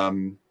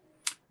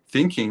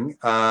thinking.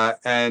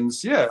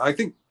 I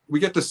think we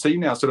get to see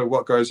now sort of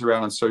what goes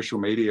around on social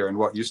media, and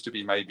what used to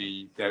be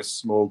maybe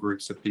small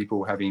groups of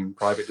people having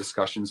private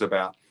discussions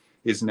about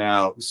is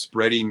now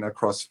spreading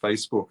across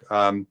Facebook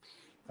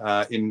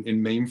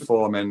in meme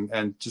form,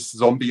 and just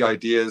zombie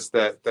ideas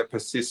that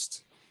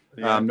persist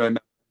no matter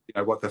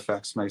what the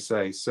facts may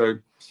say. So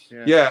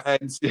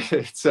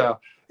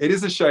it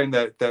is a shame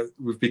that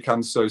we've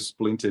become so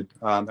splintered,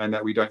 and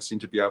that we don't seem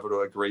to be able to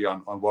agree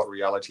on what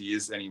reality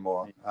is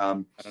anymore.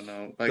 I don't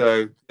know.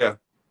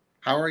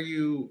 How are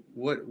you?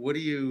 What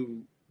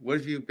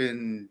have you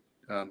been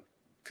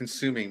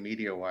consuming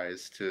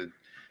media-wise to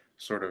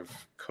sort of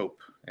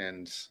cope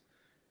and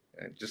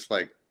just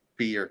like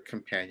be your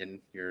companion,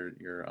 your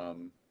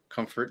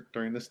comfort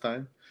during this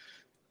time?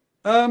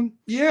 Well,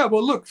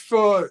 look,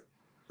 for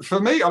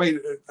me, I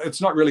mean,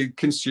 it's not really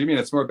consuming;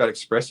 it's more about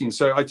expressing.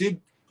 So I did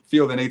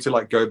feel the need to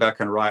like go back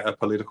and write a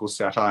political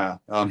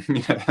satire,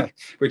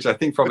 which I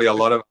think probably a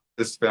lot of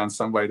us found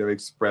some way to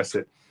express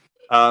it.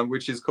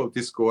 Which is called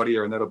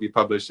Discordia, and that'll be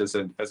published as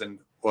an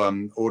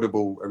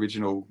Audible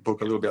original book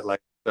a little bit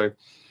later. So,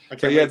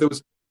 there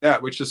was that,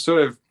 which is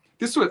sort of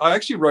I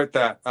actually wrote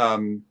that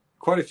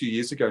quite a few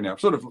years ago now,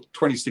 sort of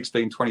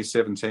 2016,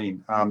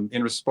 2017,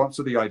 in response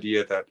to the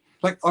idea that,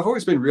 like, I've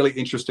always been really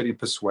interested in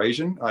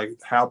persuasion, like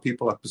how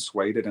people are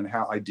persuaded and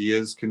how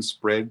ideas can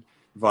spread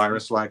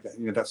virus, like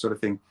that sort of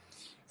thing.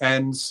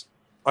 And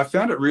I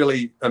found it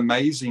really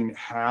amazing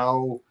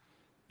how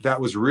that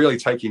was really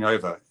taking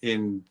over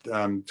in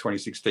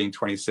 2016,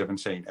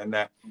 2017. And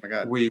that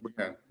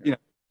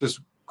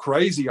just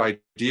crazy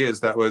ideas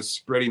that were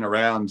spreading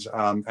around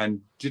and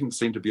didn't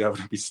seem to be able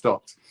to be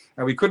stopped.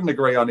 And we couldn't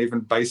agree on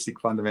even basic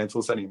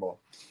fundamentals anymore.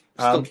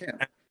 Still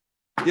can't.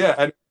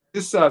 And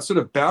this sort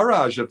of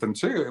barrage of them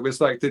too. It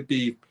was like there'd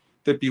be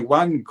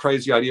one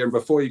crazy idea, and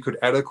before you could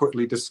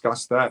adequately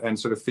discuss that and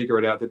sort of figure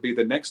it out, there'd be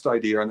the next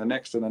idea and the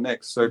next and the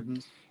next. So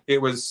it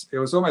was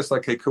almost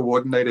like a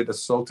coordinated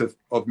assault of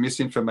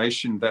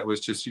misinformation that was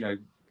just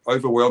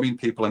overwhelming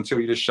people until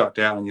you just shut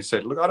down and you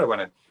said, look, I don't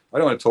want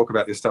to talk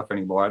about this stuff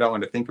anymore. I don't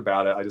want to think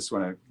about it. I just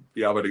want to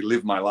be able to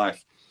live my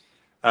life.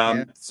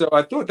 So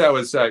I thought that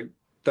was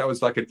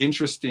like an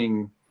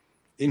interesting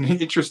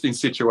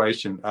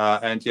situation.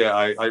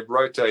 I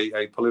wrote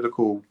a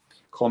political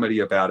comedy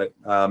about it,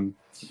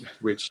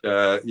 which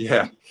was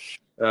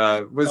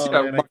I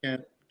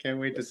can't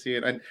wait to see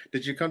it. And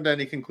did you come to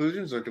any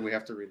conclusions, or do we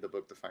have to read the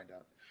book to find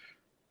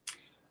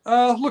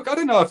out? Look, I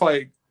don't know if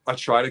I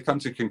try to come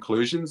to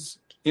conclusions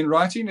in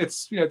writing.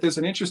 It's there's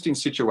an interesting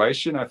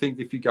situation. I think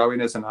if you go in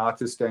as an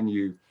artist and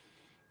you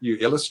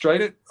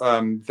illustrate it,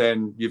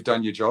 then you've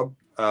done your job.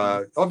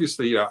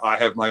 Obviously, I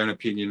have my own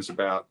opinions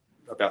about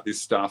this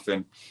stuff,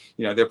 and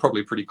they're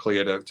probably pretty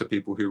clear to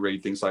people who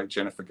read things like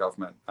Jennifer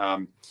Government.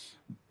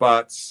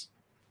 But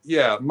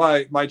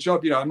my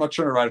job, I'm not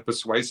trying to write a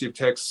persuasive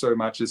text so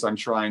much as I'm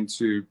trying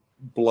to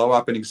blow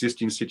up an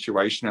existing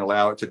situation and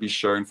allow it to be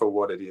shown for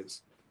what it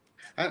is.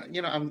 I'm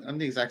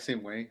the exact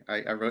same way.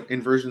 I wrote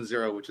Inversion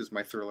Zero, which is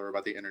my thriller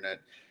about the internet.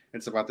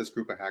 It's about this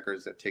group of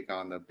hackers that take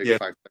on the big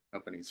 5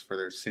 companies for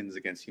their sins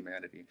against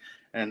humanity.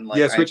 And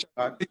which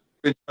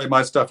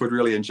my stuff would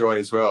really enjoy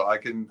as well. I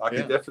can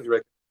definitely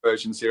recommend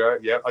Version Zero.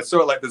 Yeah, I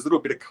saw like there's a little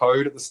bit of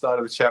code at the start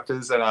of the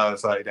chapters, and I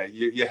was like,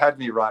 you had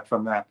me right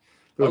from that.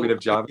 A little bit of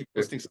Java. I'll be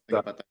posting something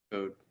about that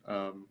code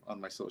on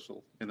my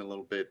social in a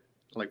little bit,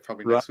 like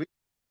probably next week.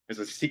 There's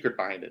a secret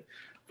behind it.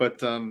 But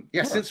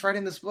since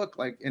writing this book,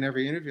 like in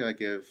every interview I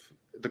give,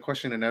 the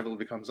question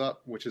inevitably comes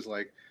up, which is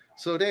like,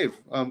 so Dave,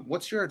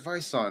 what's your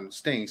advice on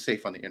staying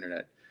safe on the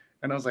internet?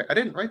 And I was like, I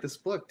didn't write this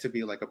book to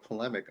be like a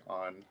polemic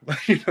on,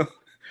 you know,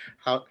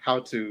 how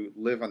to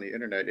live on the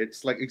internet.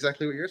 It's like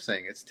exactly what you're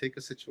saying. It's take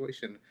a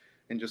situation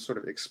and just sort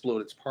of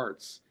explode its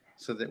parts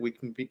so that we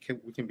can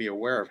be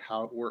aware of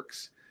how it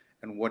works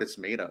and what it's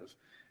made of,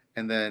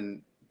 and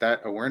then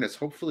that awareness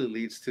hopefully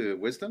leads to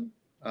wisdom.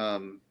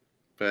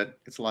 But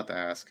it's a lot to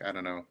ask. I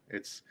don't know.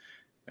 It's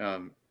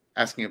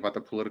asking about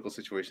the political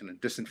situation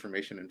and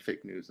disinformation and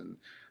fake news and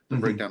the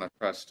breakdown of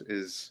trust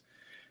is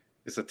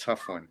a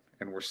tough one,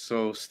 and we're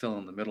so still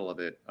in the middle of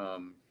it.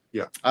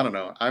 Yeah, I don't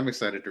know. I'm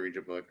excited to read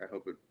your book. I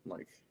hope it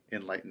like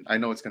enlighten. I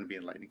know it's going to be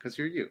enlightening because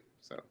you're you.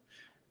 So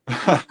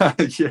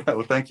yeah.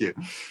 Well, thank you.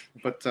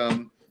 But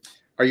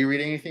are you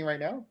reading anything right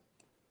now?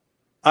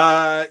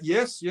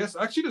 Yes.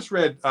 I actually just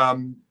read.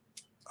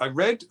 I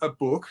read a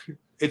book.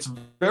 It's a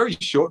very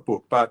short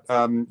book, but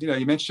you know,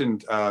 you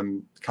mentioned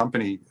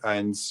company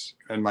and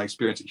my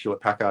experience at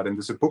Hewlett Packard, and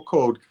there's a book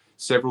called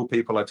 "Several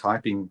People Are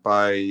Typing"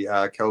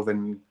 by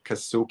Kelvin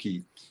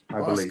Kasuki, I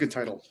believe. That's a good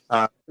title.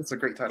 It's a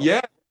great title.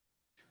 Yeah,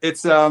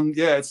 it's so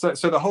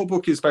the whole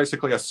book is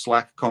basically a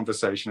Slack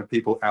conversation of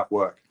people at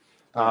work,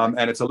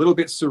 and it's a little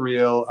bit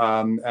surreal,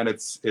 and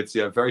it's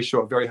very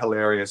short, very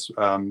hilarious.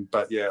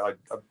 But yeah, I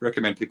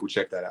recommend people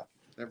check that out.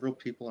 Several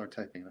people are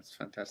typing. That's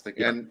fantastic.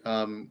 Yeah.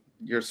 And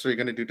you're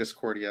going to do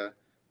Discordia.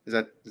 Is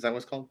that what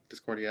it's called?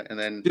 Discordia, and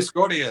then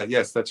Discordia.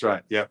 Yes, that's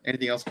right. Yeah.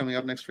 Anything else coming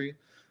up next for you?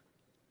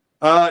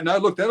 No,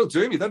 look, that'll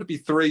do me. That'll be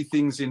 3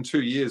 things in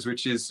 2 years,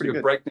 which is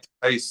breakneck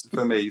pace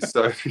for me.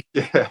 So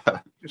yeah,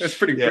 that's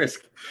pretty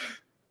brisk.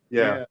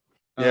 Yeah.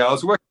 I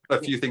was working on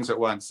a few things at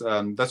once.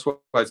 That's why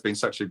it's been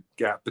such a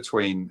gap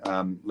between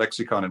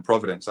Lexicon and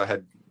Providence. I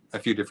had a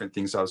few different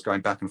things I was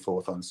going back and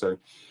forth on. So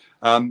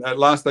at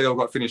last, they all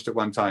got finished at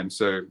one time.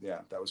 So yeah,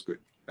 that was good.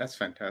 That's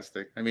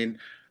fantastic. I mean,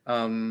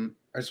 I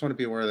just want to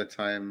be aware of the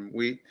time.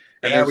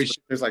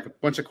 There's like a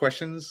bunch of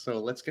questions. So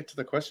let's get to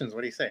the questions.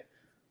 What do you say?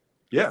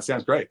 Yeah,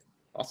 sounds great.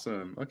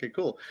 Awesome. Okay,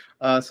 cool.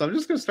 So I'm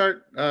just going to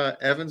start.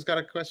 Evan's got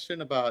a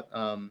question about,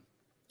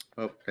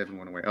 Evan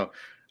went away.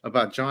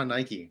 About John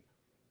Nike.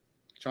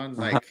 John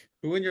Nike.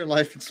 Who in your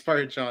life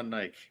inspired John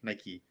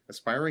Nike?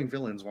 Aspiring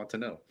villains want to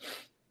know.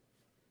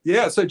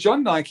 Yeah, so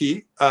John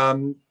Nike,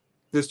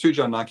 there's 2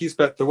 John Nikes,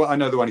 but I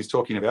know the one he's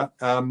talking about.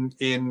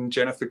 In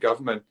Jennifer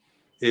Government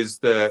is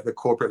the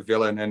corporate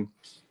villain. And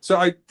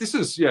so this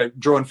is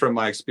drawn from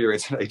my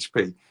experience at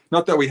HP.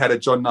 Not that we had a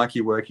John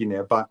Nike working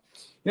there, but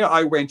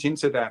I went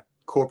into that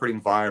corporate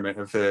environment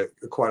of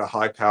quite a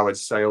high-powered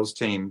sales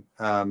team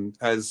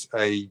as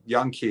a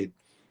young kid,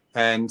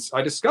 and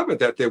I discovered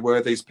that there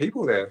were these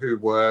people there who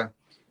were,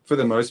 for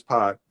the most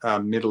part,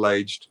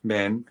 middle-aged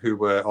men who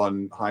were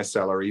on high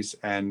salaries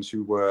and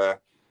who were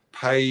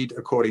paid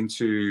according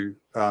to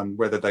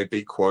whether they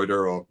beat quota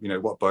or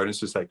what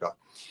bonuses they got.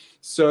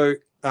 So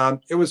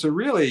it was a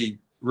really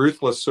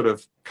ruthless sort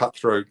of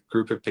cutthroat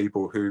group of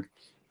people who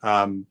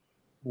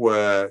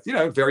were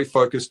very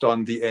focused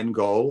on the end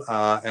goal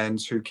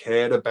and who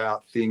cared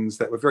about things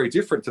that were very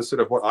different to sort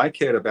of what I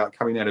cared about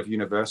coming out of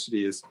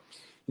university as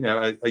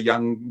a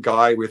young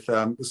guy with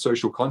a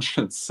social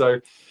conscience. So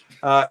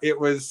it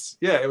was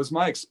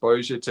my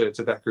exposure to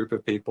that group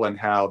of people and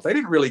how they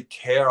didn't really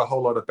care a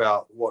whole lot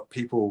about what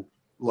people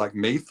like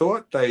me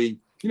thought. They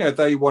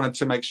wanted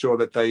to make sure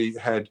that they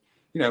had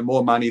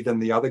more money than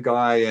the other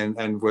guy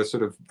and were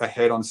sort of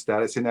ahead on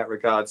status in that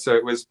regard. So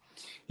it was,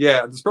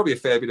 there's probably a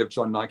fair bit of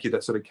John Nike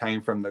that sort of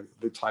came from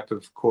the type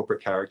of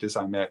corporate characters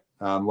I met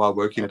while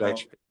working at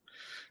HP.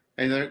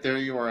 And there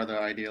you are, the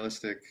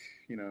idealistic,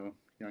 young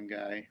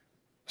guy.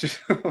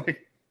 Just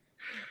like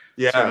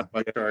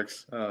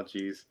sharks. Oh,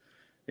 geez.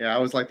 Yeah, I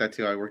was like that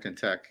too. I worked in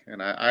tech,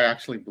 and I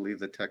actually believe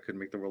that tech could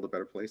make the world a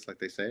better place, like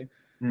they say.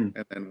 And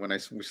then when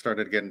we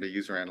started getting to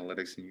user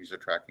analytics and user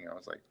tracking, I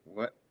was like,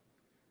 what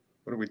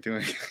are we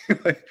doing?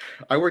 Like,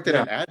 I worked at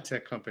an ad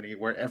tech company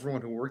where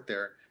everyone who worked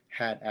there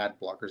had ad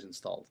blockers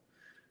installed.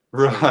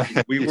 Right.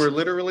 So we were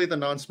literally the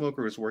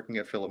non-smokers working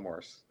at Philip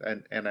Morris,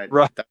 and I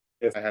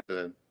had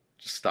to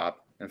just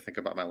stop and think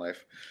about my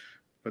life.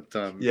 But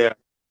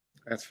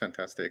that's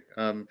fantastic.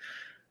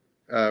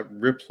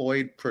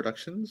 Reploid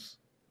Productions.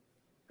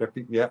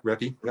 Reppy. Yep.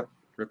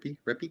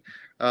 Rippy.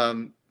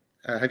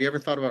 Have you ever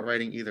thought about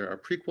writing either a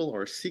prequel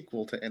or a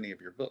sequel to any of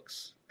your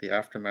books? The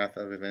aftermath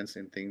of events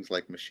in things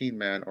like Machine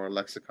Man or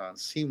Lexicon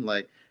seem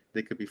like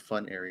they could be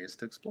fun areas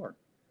to explore.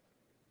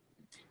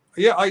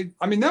 Yeah, I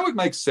mean, that would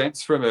make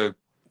sense from a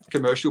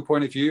commercial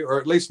point of view, or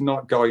at least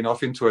not going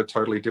off into a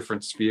totally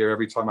different sphere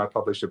every time I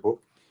publish a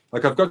book.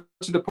 Like, I've got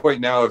to the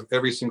point now of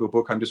every single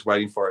book, I'm just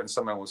waiting for it, and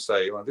someone will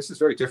say, well, this is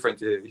very different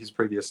to his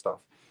previous stuff,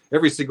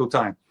 every single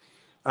time.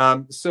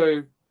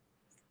 So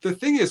the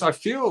thing is, I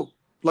feel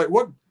like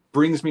what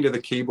brings me to the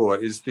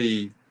keyboard is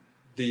the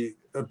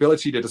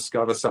ability to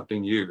discover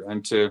something new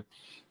and to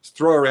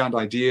throw around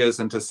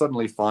ideas and to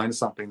suddenly find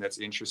something that's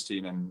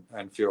interesting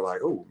and feel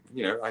like,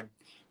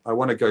 I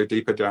want to go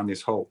deeper down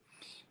this hole.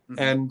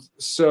 And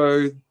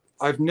so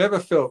I've never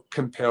felt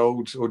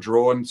compelled or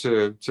drawn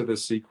to the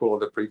sequel or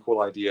the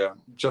prequel idea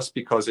just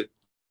because it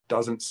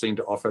doesn't seem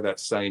to offer that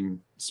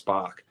same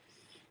spark.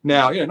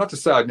 Now, not to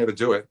say I'd never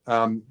do it,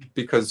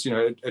 because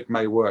it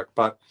may work,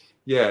 but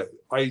yeah,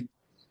 I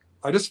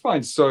just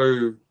find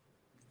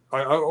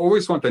I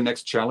always want the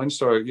next challenge.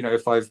 So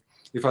if I've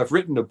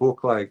written a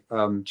book like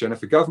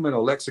Jennifer Government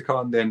or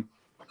Lexicon, then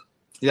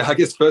yeah, I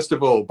guess first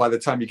of all, by the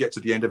time you get to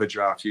the end of a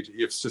draft,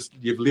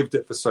 you've lived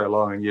it for so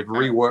long and you've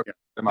reworked it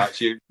so much,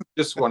 you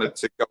just want it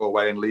to go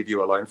away and leave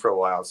you alone for a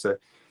while. So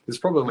there's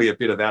probably a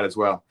bit of that as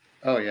well.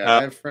 Oh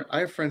yeah,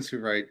 I have friends who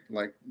write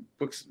like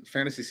books,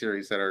 fantasy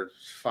series that are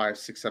 5,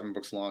 6, 7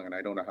 books long, and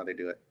I don't know how they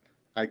do it.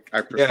 I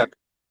personally,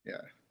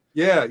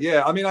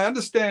 yeah. I mean, I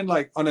understand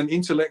like on an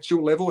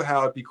intellectual level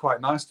how it'd be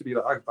quite nice to be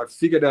like, I've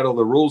figured out all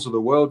the rules of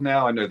the world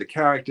now. I know the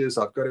characters.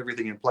 I've got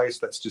everything in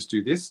place. Let's just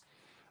do this.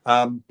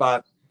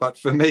 But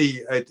for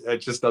me, it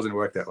just doesn't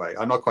work that way.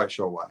 I'm not quite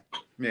sure why.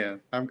 Yeah,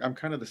 I'm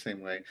kind of the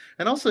same way.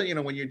 And also,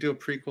 when you do a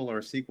prequel or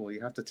a sequel,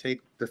 you have to take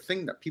the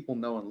thing that people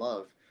know and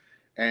love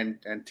and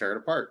tear it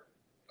apart.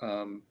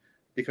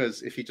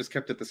 Because if you just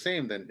kept it the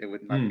same, then it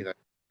would not be that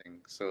thing.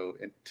 So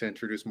to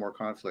introduce more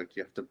conflict,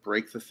 you have to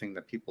break the thing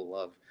that people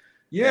love.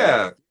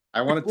 Yeah. And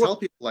I want to tell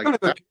people like,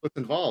 that's what's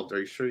involved. Are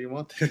you sure you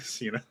want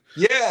this?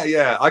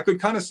 Yeah. I could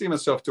kind of see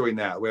myself doing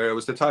that, where it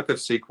was the type of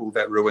sequel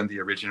that ruined the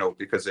original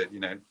because it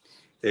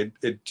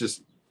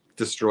just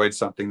destroyed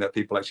something that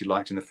people actually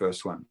liked in the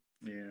first one.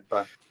 Yeah.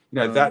 But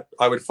that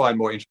I would find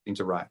more interesting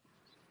to write.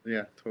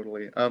 Yeah,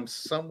 totally.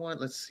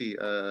 Let's see.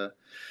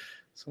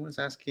 Someone's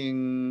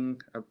asking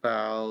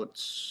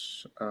about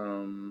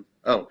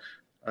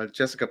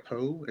Jessica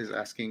Poe is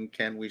asking,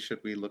 should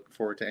we look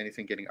forward to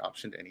anything getting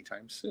optioned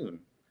anytime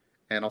soon?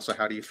 And also,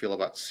 how do you feel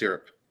about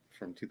Syrup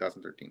from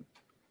 2013?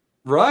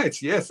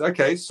 Right. Yes.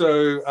 Okay.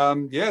 So,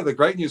 the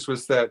great news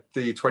was that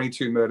the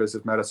 22 Murders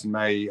of Madison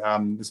May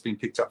has been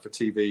picked up for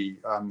TV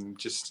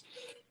just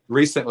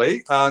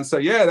recently. So,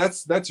 yeah,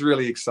 that's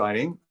really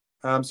exciting.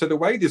 So the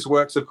way this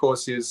works, of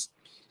course, is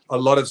a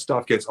lot of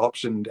stuff gets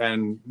optioned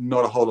and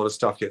not a whole lot of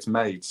stuff gets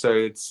made. So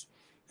it's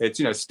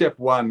step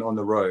one on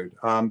the road.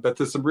 But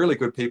there's some really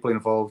good people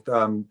involved.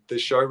 The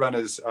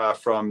showrunners are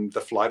from The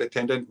Flight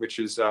Attendant, which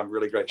is a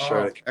really great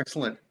show.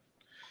 Excellent.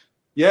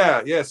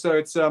 Yeah. So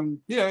it's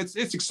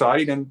it's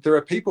exciting, and there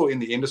are people in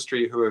the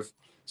industry who have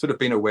sort of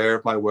been aware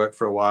of my work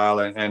for a while,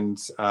 and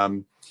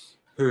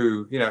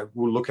who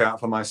will look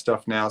out for my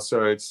stuff now.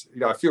 So it's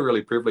I feel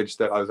really privileged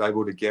that I was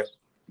able to get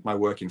my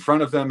work in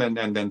front of them, and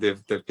then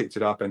they've picked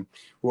it up, and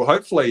will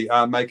hopefully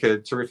make a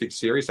terrific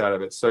series out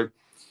of it. So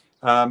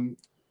that's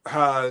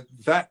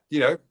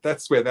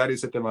where that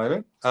is at the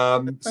moment.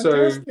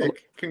 So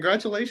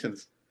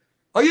congratulations.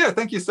 Oh yeah,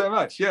 thank you so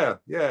much. Yeah,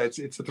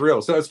 it's a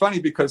thrill. So it's funny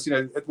because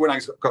when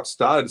I got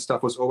started,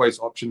 stuff was always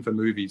optioned for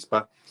movies,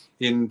 but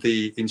in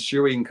the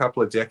ensuing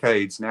couple of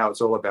decades now,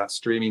 it's all about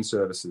streaming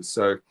services.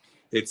 So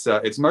it's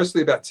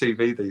mostly about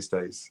TV these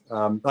days.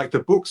 Like the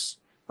books,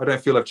 I don't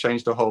feel have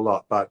changed a whole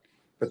lot, but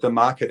the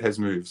market has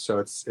moved. So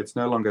it's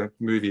no longer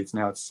movie. It's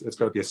got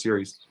to be a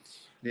series.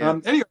 Yeah.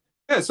 Anyway.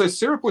 Yeah, so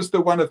Syrup was the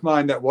one of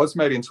mine that was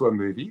made into a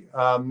movie,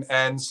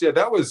 and yeah,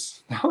 that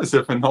was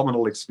a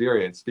phenomenal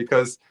experience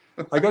because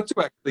I got to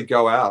actually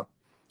go out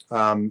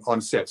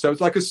on set. So it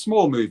was like a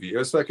small movie. It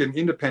was like an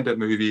independent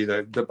movie.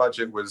 The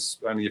budget was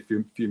only a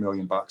few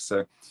 $million.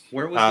 So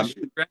where was the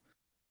shoot?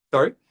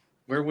 Sorry,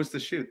 where was the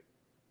shoot?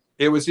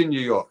 It was in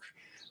New York.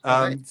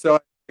 So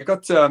I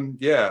got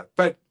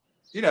but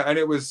and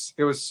it was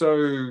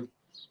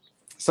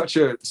such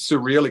a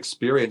surreal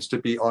experience to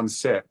be on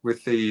set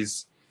with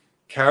these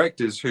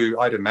characters who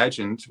I'd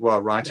imagined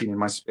while writing in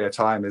my spare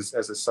time as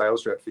a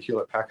sales rep for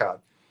Hewlett Packard.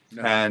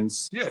 No. And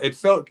it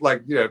felt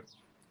like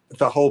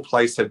the whole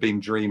place had been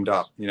dreamed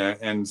up,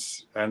 and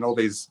all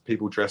these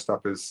people dressed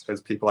up as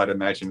people I'd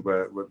imagined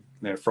were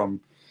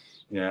from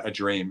a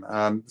dream.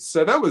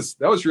 So that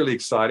was really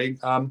exciting.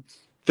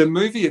 The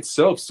movie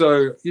itself,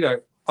 so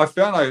I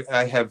found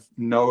I have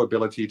no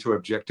ability to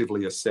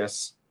objectively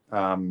assess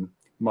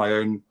my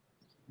own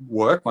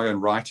work, my own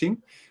writing.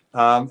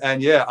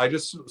 I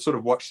just sort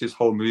of watched this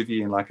whole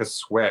movie in like a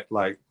sweat,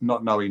 like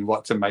not knowing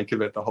what to make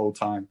of it the whole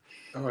time.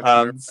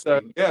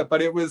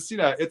 But it was,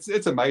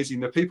 it's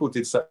amazing. The people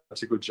did such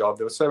a good job.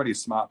 There were so many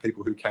smart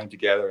people who came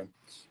together,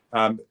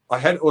 and I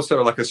had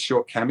also like a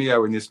short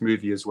cameo in this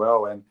movie as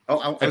well. And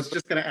I was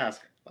just gonna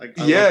ask,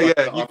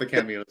 the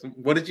cameos.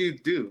 What did you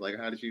do? Like,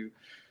 how did you?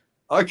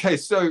 Okay,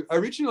 so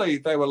originally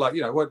they were like,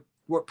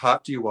 what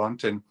part do you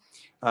want? And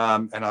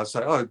I was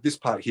like, oh, this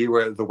part here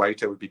where the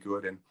waiter would be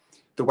good. And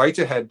the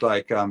waiter had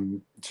like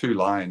 2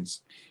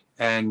 lines.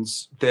 And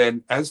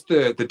then as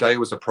the day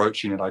was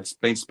approaching and I'd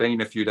been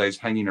spending a few days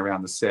hanging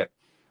around the set,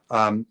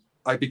 I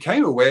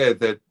became aware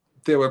that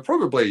there were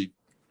probably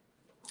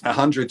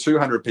 100,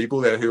 200 people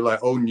there who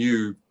like all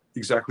knew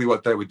exactly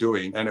what they were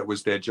doing and it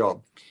was their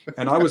job.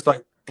 And I was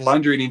like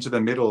blundering into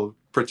the middle,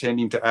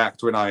 pretending to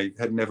act when I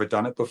had never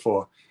done it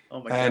before.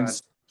 Oh my God.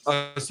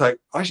 I was like,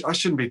 I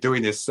shouldn't be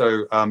doing this.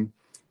 So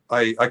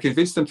I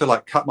convinced them to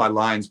like cut my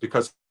lines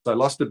because I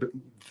lost a bit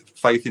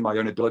faith in my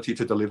own ability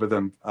to deliver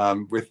them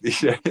with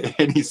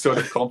any sort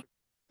of confidence.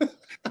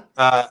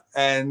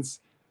 And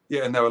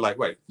they were like,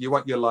 wait, you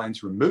want your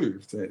lines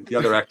removed? The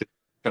other actor,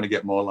 going to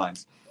get more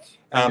lines.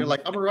 And you're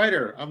like, I'm a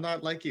writer. I'm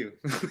not like you.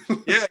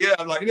 yeah.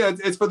 I'm like,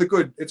 it's for the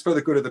good. It's for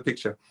the good of the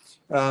picture.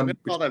 I'm going to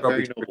call that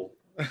very noble.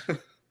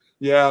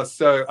 Yeah.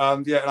 So,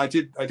 and I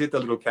did the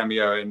little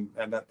cameo, and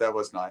that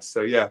was nice.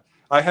 So, yeah,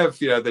 I have,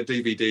 the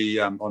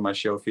DVD on my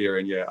shelf here,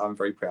 and yeah, I'm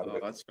very proud of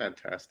it. That's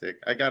fantastic.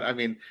 I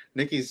mean,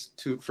 Nikki's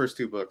first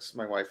two books,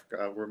 my wife,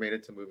 were made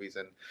into movies,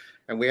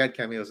 and we had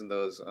cameos in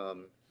those,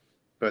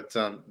 but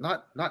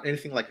not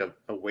anything like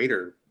a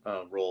waiter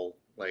role,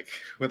 like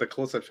with a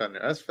close-up shot in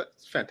there. That's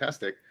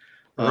fantastic.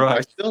 Right.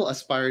 I still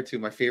aspire to,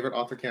 my favorite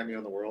author cameo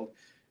in the world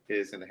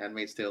is in The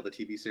Handmaid's Tale, the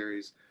TV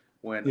series,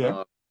 when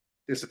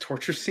there's a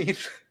torture scene.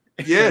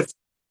 Yes.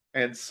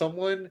 And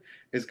someone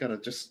is going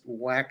to just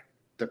whack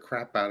the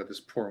crap out of this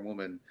poor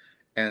woman,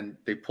 and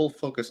they pull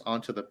focus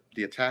onto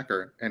the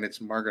attacker, and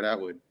it's Margaret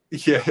Atwood.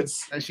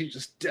 Yes. And she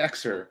just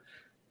decks her.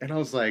 And I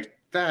was like,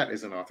 that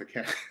is an author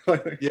cameo.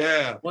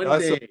 Yeah. One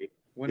day.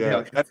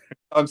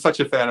 I'm such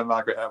a fan of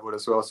Margaret Atwood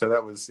as well. So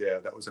that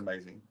was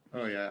amazing.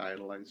 Oh yeah, I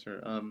idolize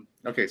her.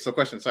 Okay, so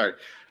question. Sorry,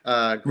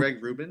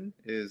 Greg Rubin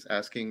is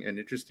asking an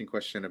interesting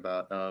question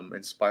about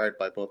inspired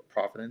by both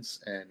Providence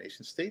and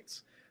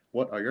NationStates.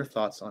 What are your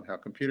thoughts on how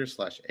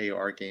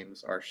computer/AR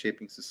games are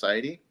shaping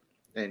society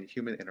and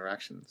human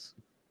interactions?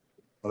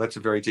 Well, that's a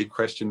very deep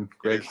question,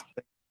 Greg.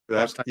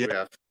 Last time we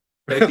have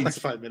like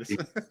 5 minutes.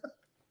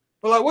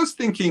 Well, I was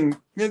thinking,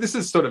 this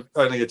is sort of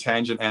only a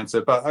tangent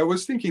answer, but I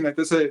was thinking that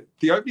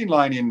the opening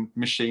line in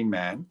Machine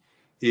Man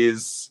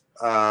is,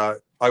 I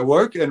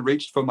woke and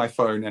reached for my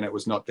phone and it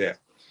was not there.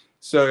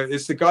 So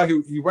it's the guy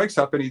who wakes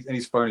up and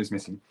his phone is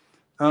missing.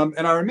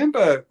 And I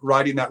remember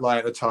writing that line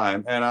at the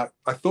time, and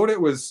I thought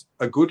it was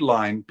a good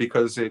line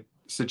because it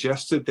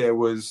suggested there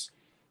was,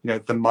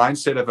 the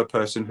mindset of a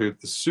person who,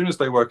 as soon as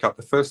they woke up,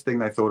 the first thing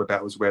they thought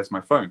about was, where's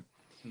my phone?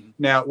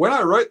 Now, when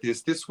I wrote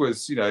this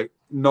was,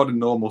 not a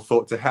normal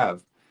thought to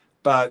have.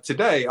 But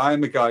today, I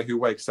am a guy who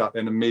wakes up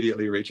and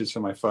immediately reaches for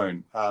my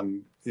phone.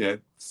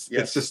 It's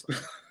just,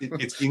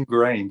 it's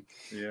ingrained.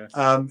 Yeah.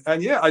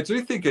 And yeah, I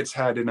do think it's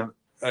had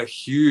a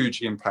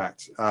huge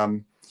impact.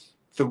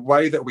 The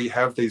way that we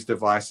have these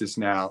devices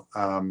now,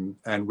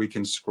 and we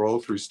can scroll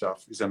through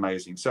stuff, is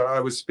amazing. So I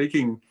was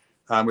speaking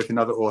with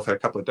another author a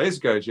couple of days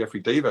ago,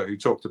 Jeffrey Deaver, who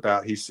talked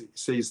about he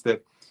sees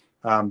that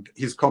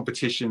his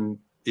competition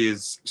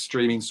is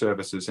streaming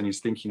services, and he's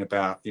thinking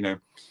about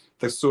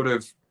the sort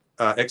of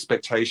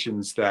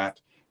expectations that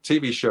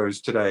TV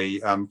shows today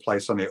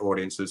place on their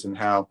audiences, and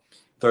how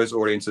those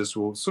audiences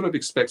will sort of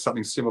expect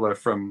something similar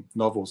from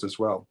novels as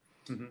well,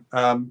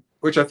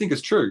 which I think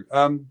is true.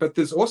 But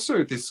there's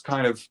also this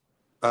kind of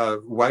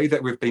way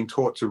that we've been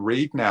taught to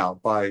read now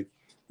by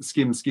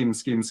skim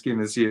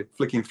as you're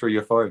flicking through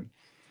your phone,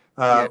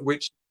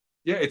 which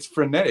it's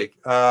frenetic.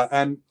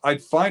 And I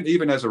find,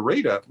 even as a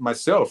reader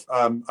myself,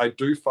 I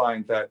do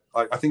find that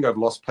I think I've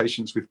lost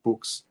patience with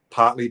books,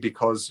 partly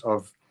because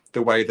of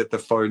the way that the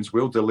phones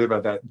will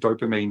deliver that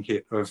dopamine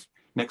hit of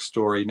next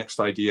story, next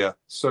idea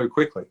so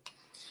quickly.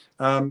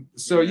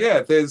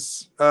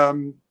 There's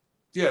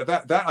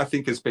that I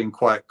think has been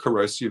quite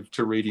corrosive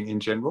to reading in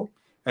general.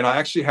 And I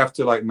actually have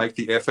to make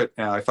the effort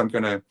now, if I'm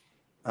going to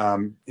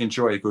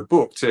enjoy a good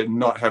book, to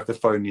not have the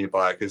phone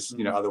nearby, because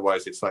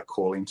otherwise it's like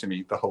calling to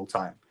me the whole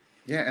time.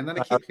 Yeah, and then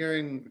I keep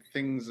hearing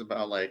things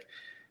about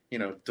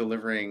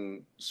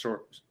delivering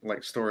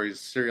stories,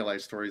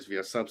 serialized stories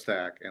via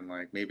Substack, and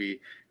and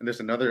there's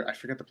another, I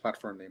forget the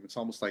platform name. It's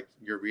almost like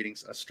you're reading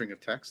a string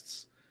of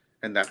texts,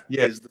 and that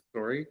is the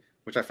story,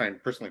 which I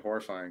find personally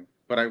horrifying.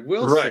 But I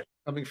will say,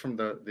 coming from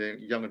the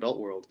young adult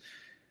world,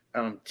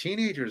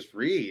 teenagers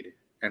read,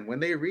 and when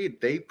they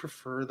read, they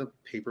prefer the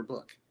paper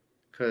book,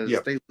 because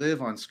they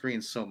live on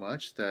screens so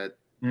much that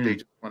they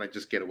just want to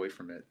just get away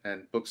from it,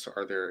 and books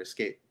are their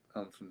escape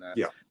from that.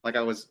 Like,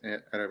 I was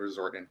at a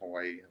resort in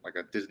Hawaii, like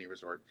a Disney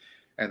resort,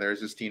 and there's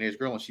this teenage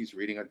girl, and she's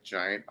reading a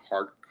giant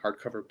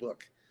hardcover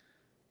book,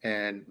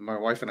 and my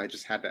wife and I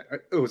just had to,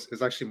 it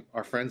was actually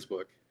our friend's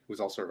book, who's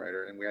also a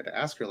writer, and we had to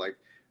ask her,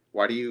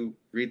 why do you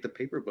read the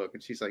paper book?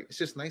 And she's like, it's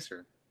just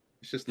nicer.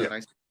 It's just a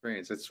nice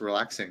experience. It's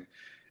relaxing.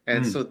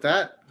 And so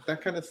that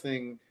kind of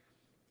thing,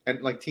 and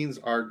teens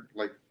are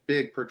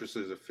big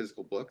purchasers of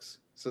physical books,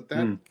 so that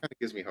kind of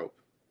gives me hope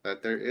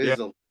that there is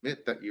a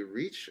limit that you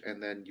reach,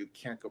 and then you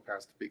can't go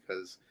past it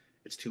because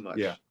it's too much.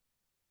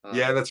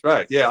 That's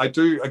right. I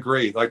do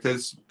agree.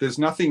 There's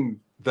nothing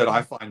that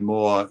I find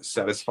more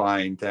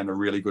satisfying than a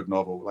really good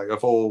novel,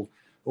 of all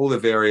the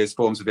various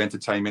forms of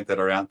entertainment that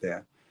are out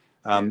there.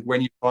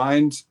 When you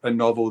find a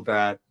novel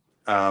that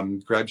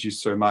grabs you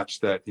so much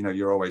that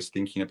you're always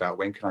thinking about,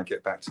 when can I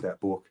get back to that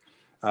book?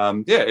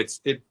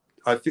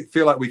 I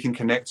feel like we can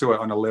connect to it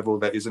on a level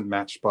that isn't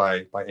matched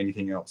by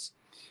anything else.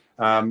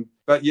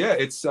 But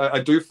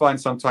I do find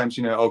sometimes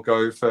I'll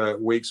go for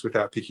weeks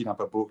without picking up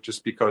a book,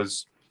 just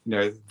because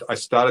I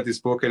started this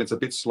book and it's a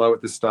bit slow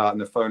at the start,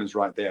 and the phone is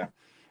right there.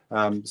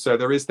 So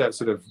there is that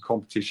sort of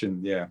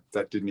competition,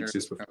 that didn't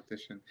exist before.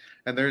 Competition,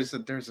 and there's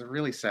a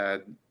really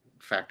sad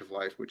fact of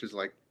life, which is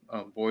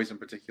boys in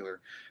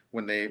particular,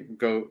 when they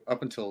go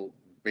up until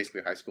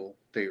basically high school,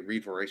 they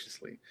read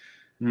voraciously,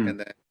 And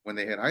then when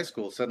they hit high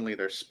school, suddenly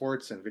there's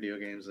sports and video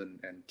games and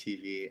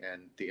TV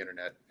and the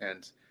internet,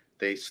 and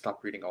they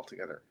stop reading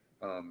altogether.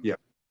 Yeah.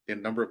 The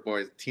number of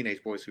boys,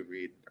 teenage boys who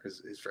read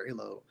is very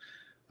low.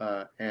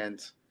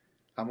 And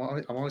I'm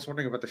always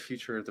wondering about the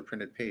future of the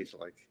printed page.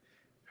 Like,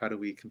 how do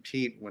we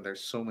compete when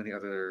there's so many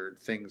other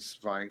things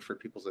vying for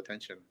people's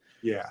attention?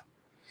 Yeah.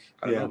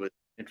 I don't know, but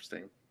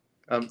interesting.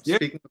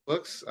 Speaking of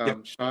books,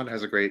 Sean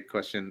has a great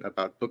question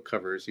about book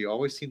covers. You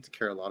always seem to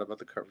care a lot about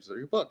the covers of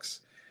your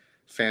books.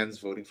 Fans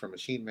voting for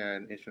Machine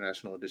Man,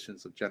 international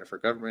editions of Jennifer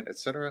Government,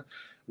 etc.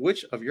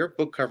 Which of your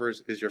book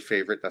covers is your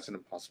favorite? That's an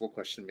impossible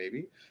question,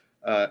 maybe.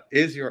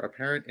 Is your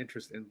apparent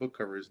interest in book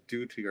covers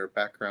due to your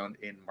background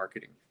in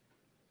marketing?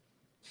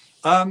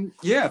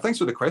 Yeah, thanks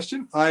for the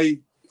question. I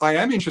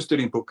am interested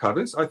in book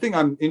covers. I think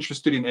I'm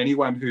interested in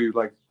anyone who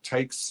like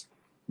takes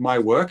my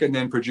work and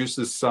then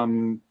produces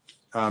some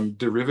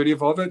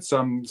derivative of it,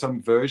 some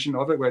version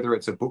of it, whether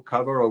it's a book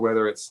cover or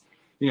whether it's,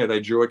 they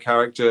drew a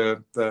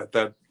character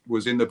that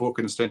was in the book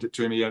and sent it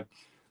to me.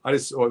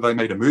 Or they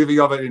made a movie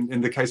of it.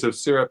 In the case of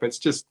Syrup, it's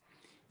just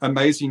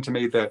amazing to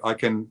me that I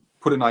can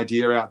put an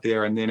idea out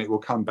there and then it will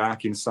come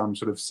back in some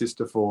sort of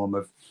sister form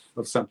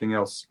of something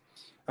else.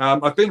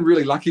 I've been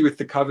really lucky with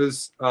the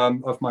covers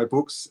of my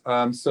books.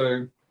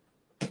 So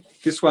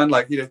this one,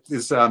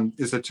 is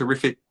a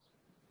terrific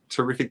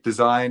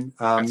design.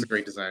 That's a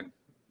great design.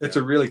 It's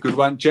a really good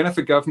one.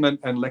 Jennifer Government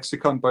and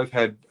Lexicon both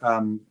had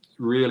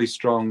really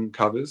strong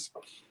covers.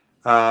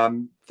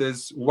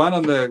 There's one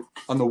on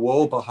the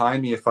wall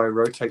behind me. If I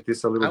rotate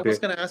this a little bit, I was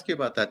going to ask you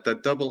about that. The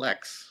double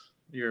X.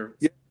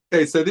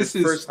 Okay, so this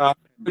is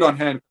good on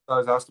hand. I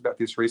was asked about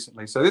this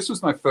recently. So this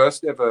was my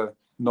first ever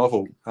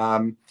novel.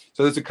 So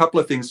there's a couple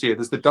of things here.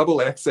 There's the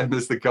double X and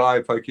there's the guy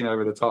poking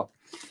over the top.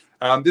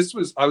 I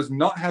was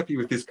not happy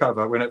with this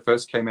cover when it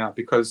first came out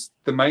because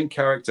the main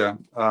character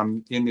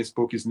in this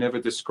book is never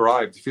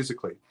described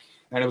physically,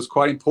 and it was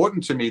quite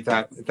important to me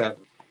that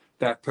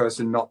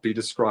person not be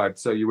described.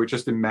 So you would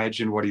just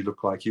imagine what he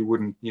looked like. You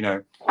wouldn't,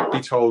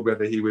 be told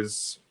whether he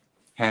was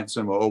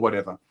handsome or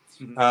whatever.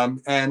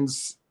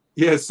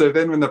 So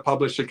then when the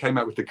publisher came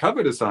out with the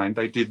cover design,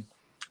 they did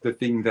the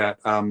thing that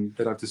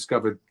I've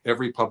discovered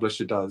every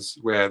publisher does,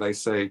 where they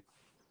say,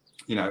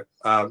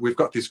 we've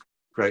got this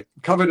great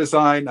cover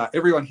design.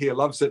 Everyone here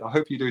loves it. I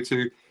hope you do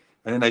too.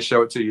 And then they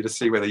show it to you to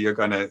see whether you're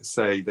going to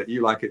say that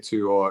you like it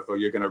too, or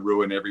you're going to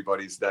ruin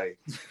everybody's day.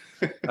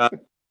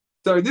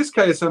 So in this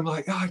case, I'm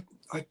like, I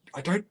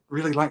don't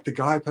really like the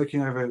guy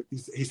poking over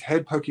his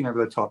head poking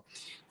over the top.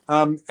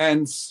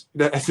 And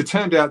as it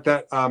turned out,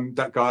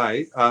 that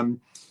guy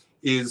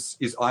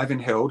is Ivan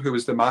Held, who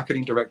was the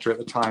marketing director at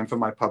the time for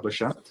my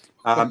publisher,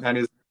 and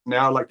is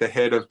now like the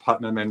head of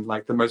Putnam and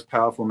like the most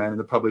powerful man in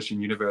the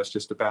publishing universe,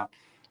 just about.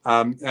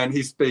 And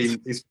he's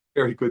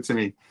very good to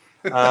me.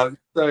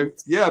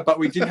 But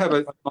we did have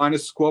a minor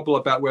squabble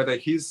about whether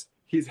his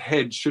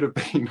head should have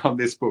been on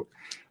this book.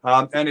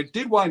 And it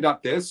did wind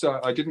up there, so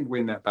I didn't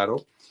win that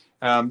battle.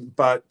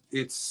 But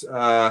it's,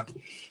 so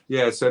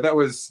that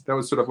was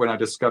sort of when I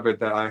discovered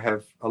that I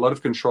have a lot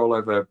of control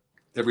over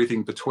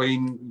everything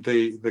between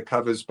the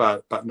covers,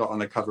 but not on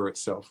the cover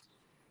itself.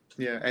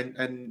 Yeah,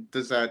 and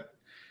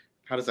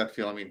how does that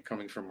feel? I mean,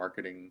 coming from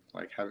marketing,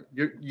 like how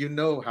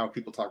how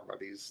people talk about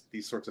these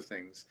sorts of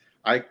things.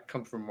 I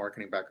come from a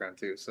marketing background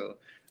too, so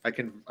I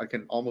can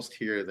almost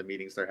hear the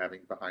meetings they're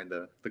having behind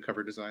the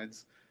cover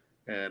designs,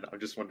 and I'm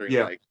just wondering,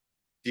 like,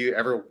 do you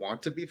ever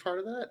want to be part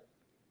of that?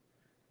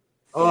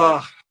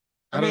 I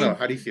don't know.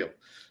 How do you feel?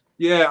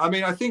 Yeah, I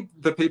mean, I think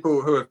the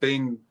people who have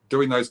been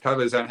doing those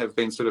covers and have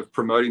been sort of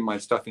promoting my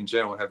stuff in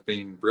general have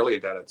been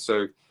brilliant at it.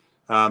 So,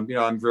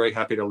 I'm very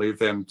happy to leave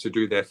them to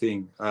do their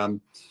thing.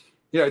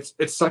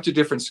 It's such a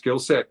different skill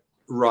set,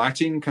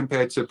 writing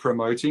compared to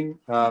promoting,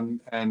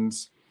 and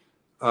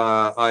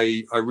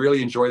I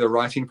really enjoy the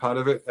writing part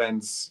of it,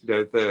 and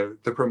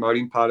the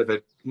promoting part of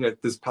it.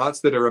 There's parts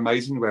that are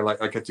amazing where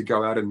like I get to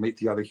go out and meet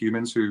the other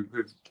humans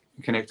who've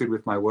connected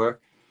with my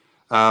work,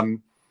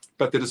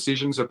 but the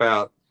decisions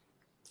about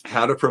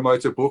how to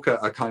promote a book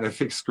are kind of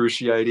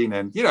excruciating,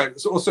 and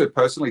it's also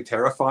personally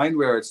terrifying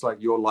where it's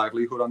like your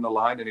livelihood on the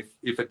line, and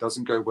if it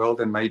doesn't go well,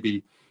 then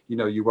maybe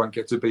you won't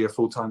get to be a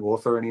full-time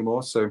author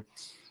anymore. So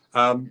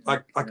I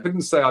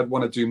couldn't say I'd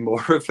want to do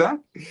more of that,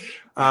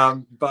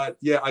 but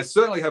I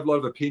certainly have a lot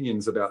of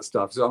opinions about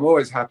stuff, so I'm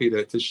always happy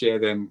to share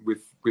them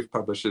with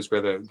publishers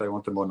whether they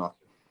want them or not.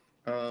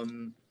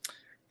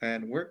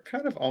 And we're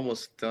kind of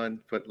almost done,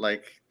 but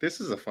like this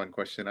is a fun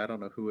question. I don't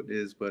know who it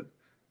is, but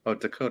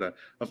Dakota,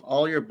 of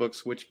all your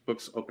books, which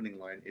book's opening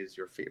line is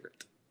your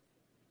favorite?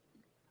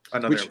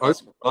 Which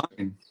opening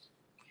line?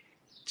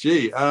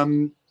 Gee,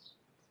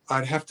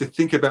 I'd have to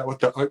think about what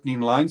the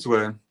opening lines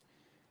were.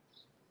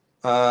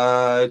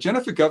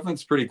 Jennifer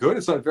Government's pretty good.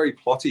 It's like very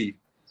plotty.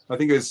 I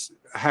think as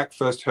Hack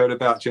first heard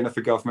about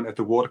Jennifer Government at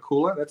the water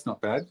cooler. That's not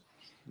bad.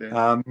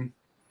 Yeah.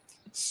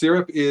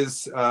 Syrup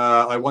is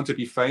I Want to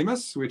Be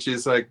Famous, which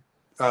is like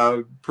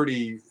a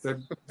pretty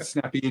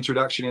snappy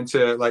introduction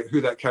into like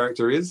who that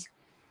character is.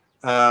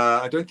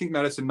 I don't think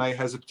Madison May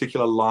has a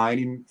particular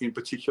line in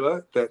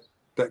particular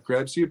that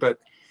grabs you, but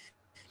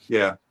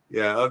Yeah.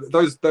 Yeah.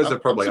 Those are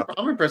probably.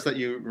 I'm impressed that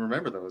you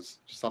remember those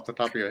just off the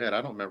top of your head.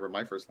 I don't remember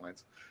my first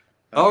lines.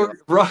 Oh,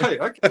 right.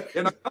 Okay.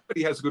 And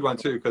somebody has a good one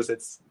too, because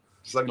it's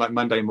something like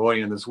Monday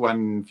morning and there's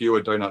one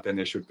fewer donut than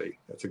there should be.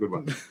 That's a good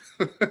one.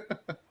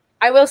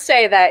 I will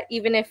say that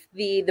even if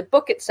the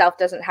book itself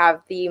doesn't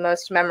have the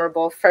most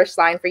memorable first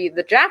line for you,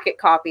 the jacket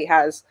copy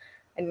has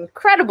an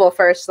incredible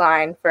first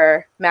line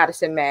for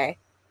Madison May.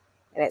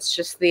 And it's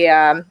just the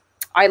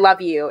I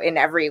love you in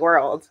every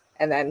world.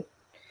 And then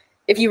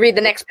if you read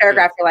the next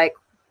paragraph, you're like,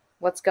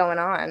 what's going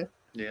on?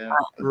 Yeah.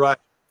 Right.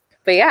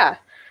 But yeah.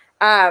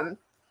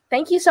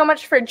 Thank you so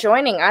much for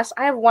joining us.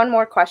 I have one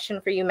more question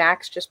for you,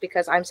 Max, just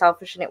because I'm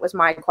selfish and it was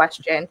my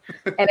question.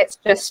 And it's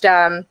just,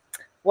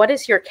 what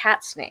is your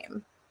cat's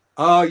name?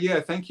 Oh, yeah,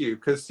 thank you.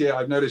 Because, yeah,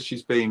 I've noticed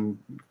she's been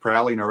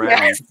prowling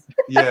around.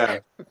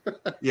 Yes.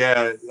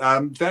 Yeah.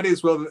 That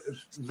is, well,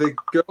 the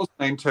girls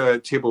named her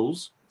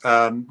Tibbles,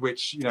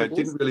 which, you know, Tibbles?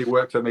 didn't really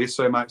work for me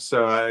so much.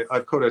 So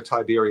I've called her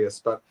Tiberius.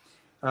 But,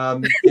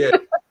 yeah,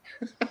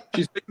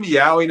 she's been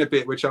meowing a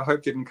bit, which I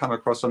hope didn't come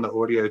across on the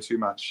audio too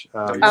much.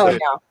 No.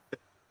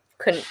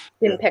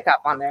 Didn't pick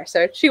up on there,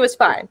 so she was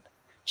fine.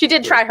 She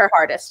did try her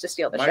hardest to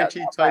steal the show.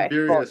 Mighty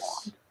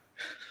Tiberius.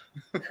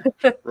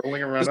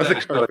 Rolling around on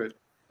the carpet.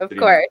 Of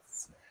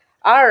course.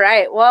 All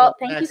right. Well,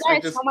 thank you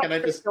guys so much for joining us. Can I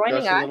just gush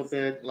a little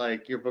bit?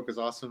 Like, your book is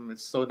awesome.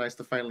 It's so nice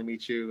to finally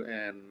meet you,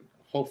 and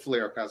hopefully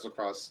our paths will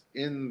cross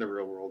in the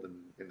real world and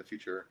in the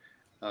future.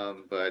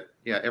 But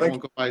yeah, everyone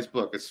go buy his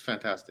book. It's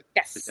fantastic.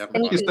 Yes.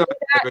 Thank you so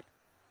much.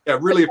 Yeah,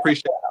 really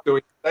appreciate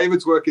it.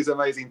 David's work is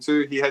amazing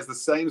too. He has the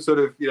same sort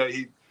of, you know,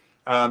 he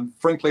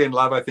Frankly in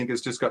Love, I think,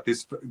 has just got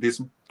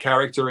this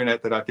character in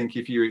it that I think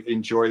if you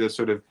enjoy the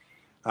sort of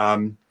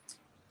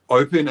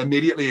open,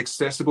 immediately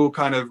accessible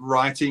kind of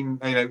writing,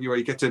 you know, where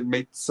you get to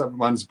meet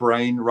someone's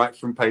brain right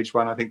from page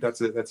one, I think that's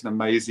an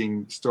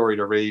amazing story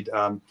to read.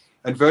 And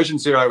Version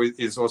Zero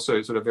is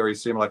also sort of very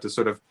similar to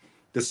sort of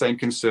the same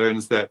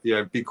concerns that, you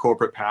know, big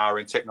corporate power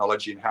and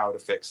technology and how it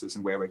affects us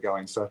and where we're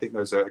going. So I think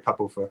those are a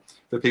couple for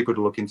people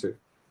to look into.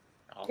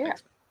 Oh, yeah.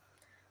 thanks.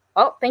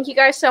 Well, thank you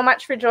guys so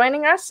much for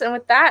joining us. And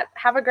with that,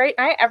 have a great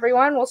night,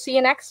 everyone. We'll see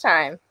you next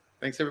time.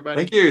 Thanks, everybody.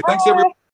 Thank you. Thanks, everyone.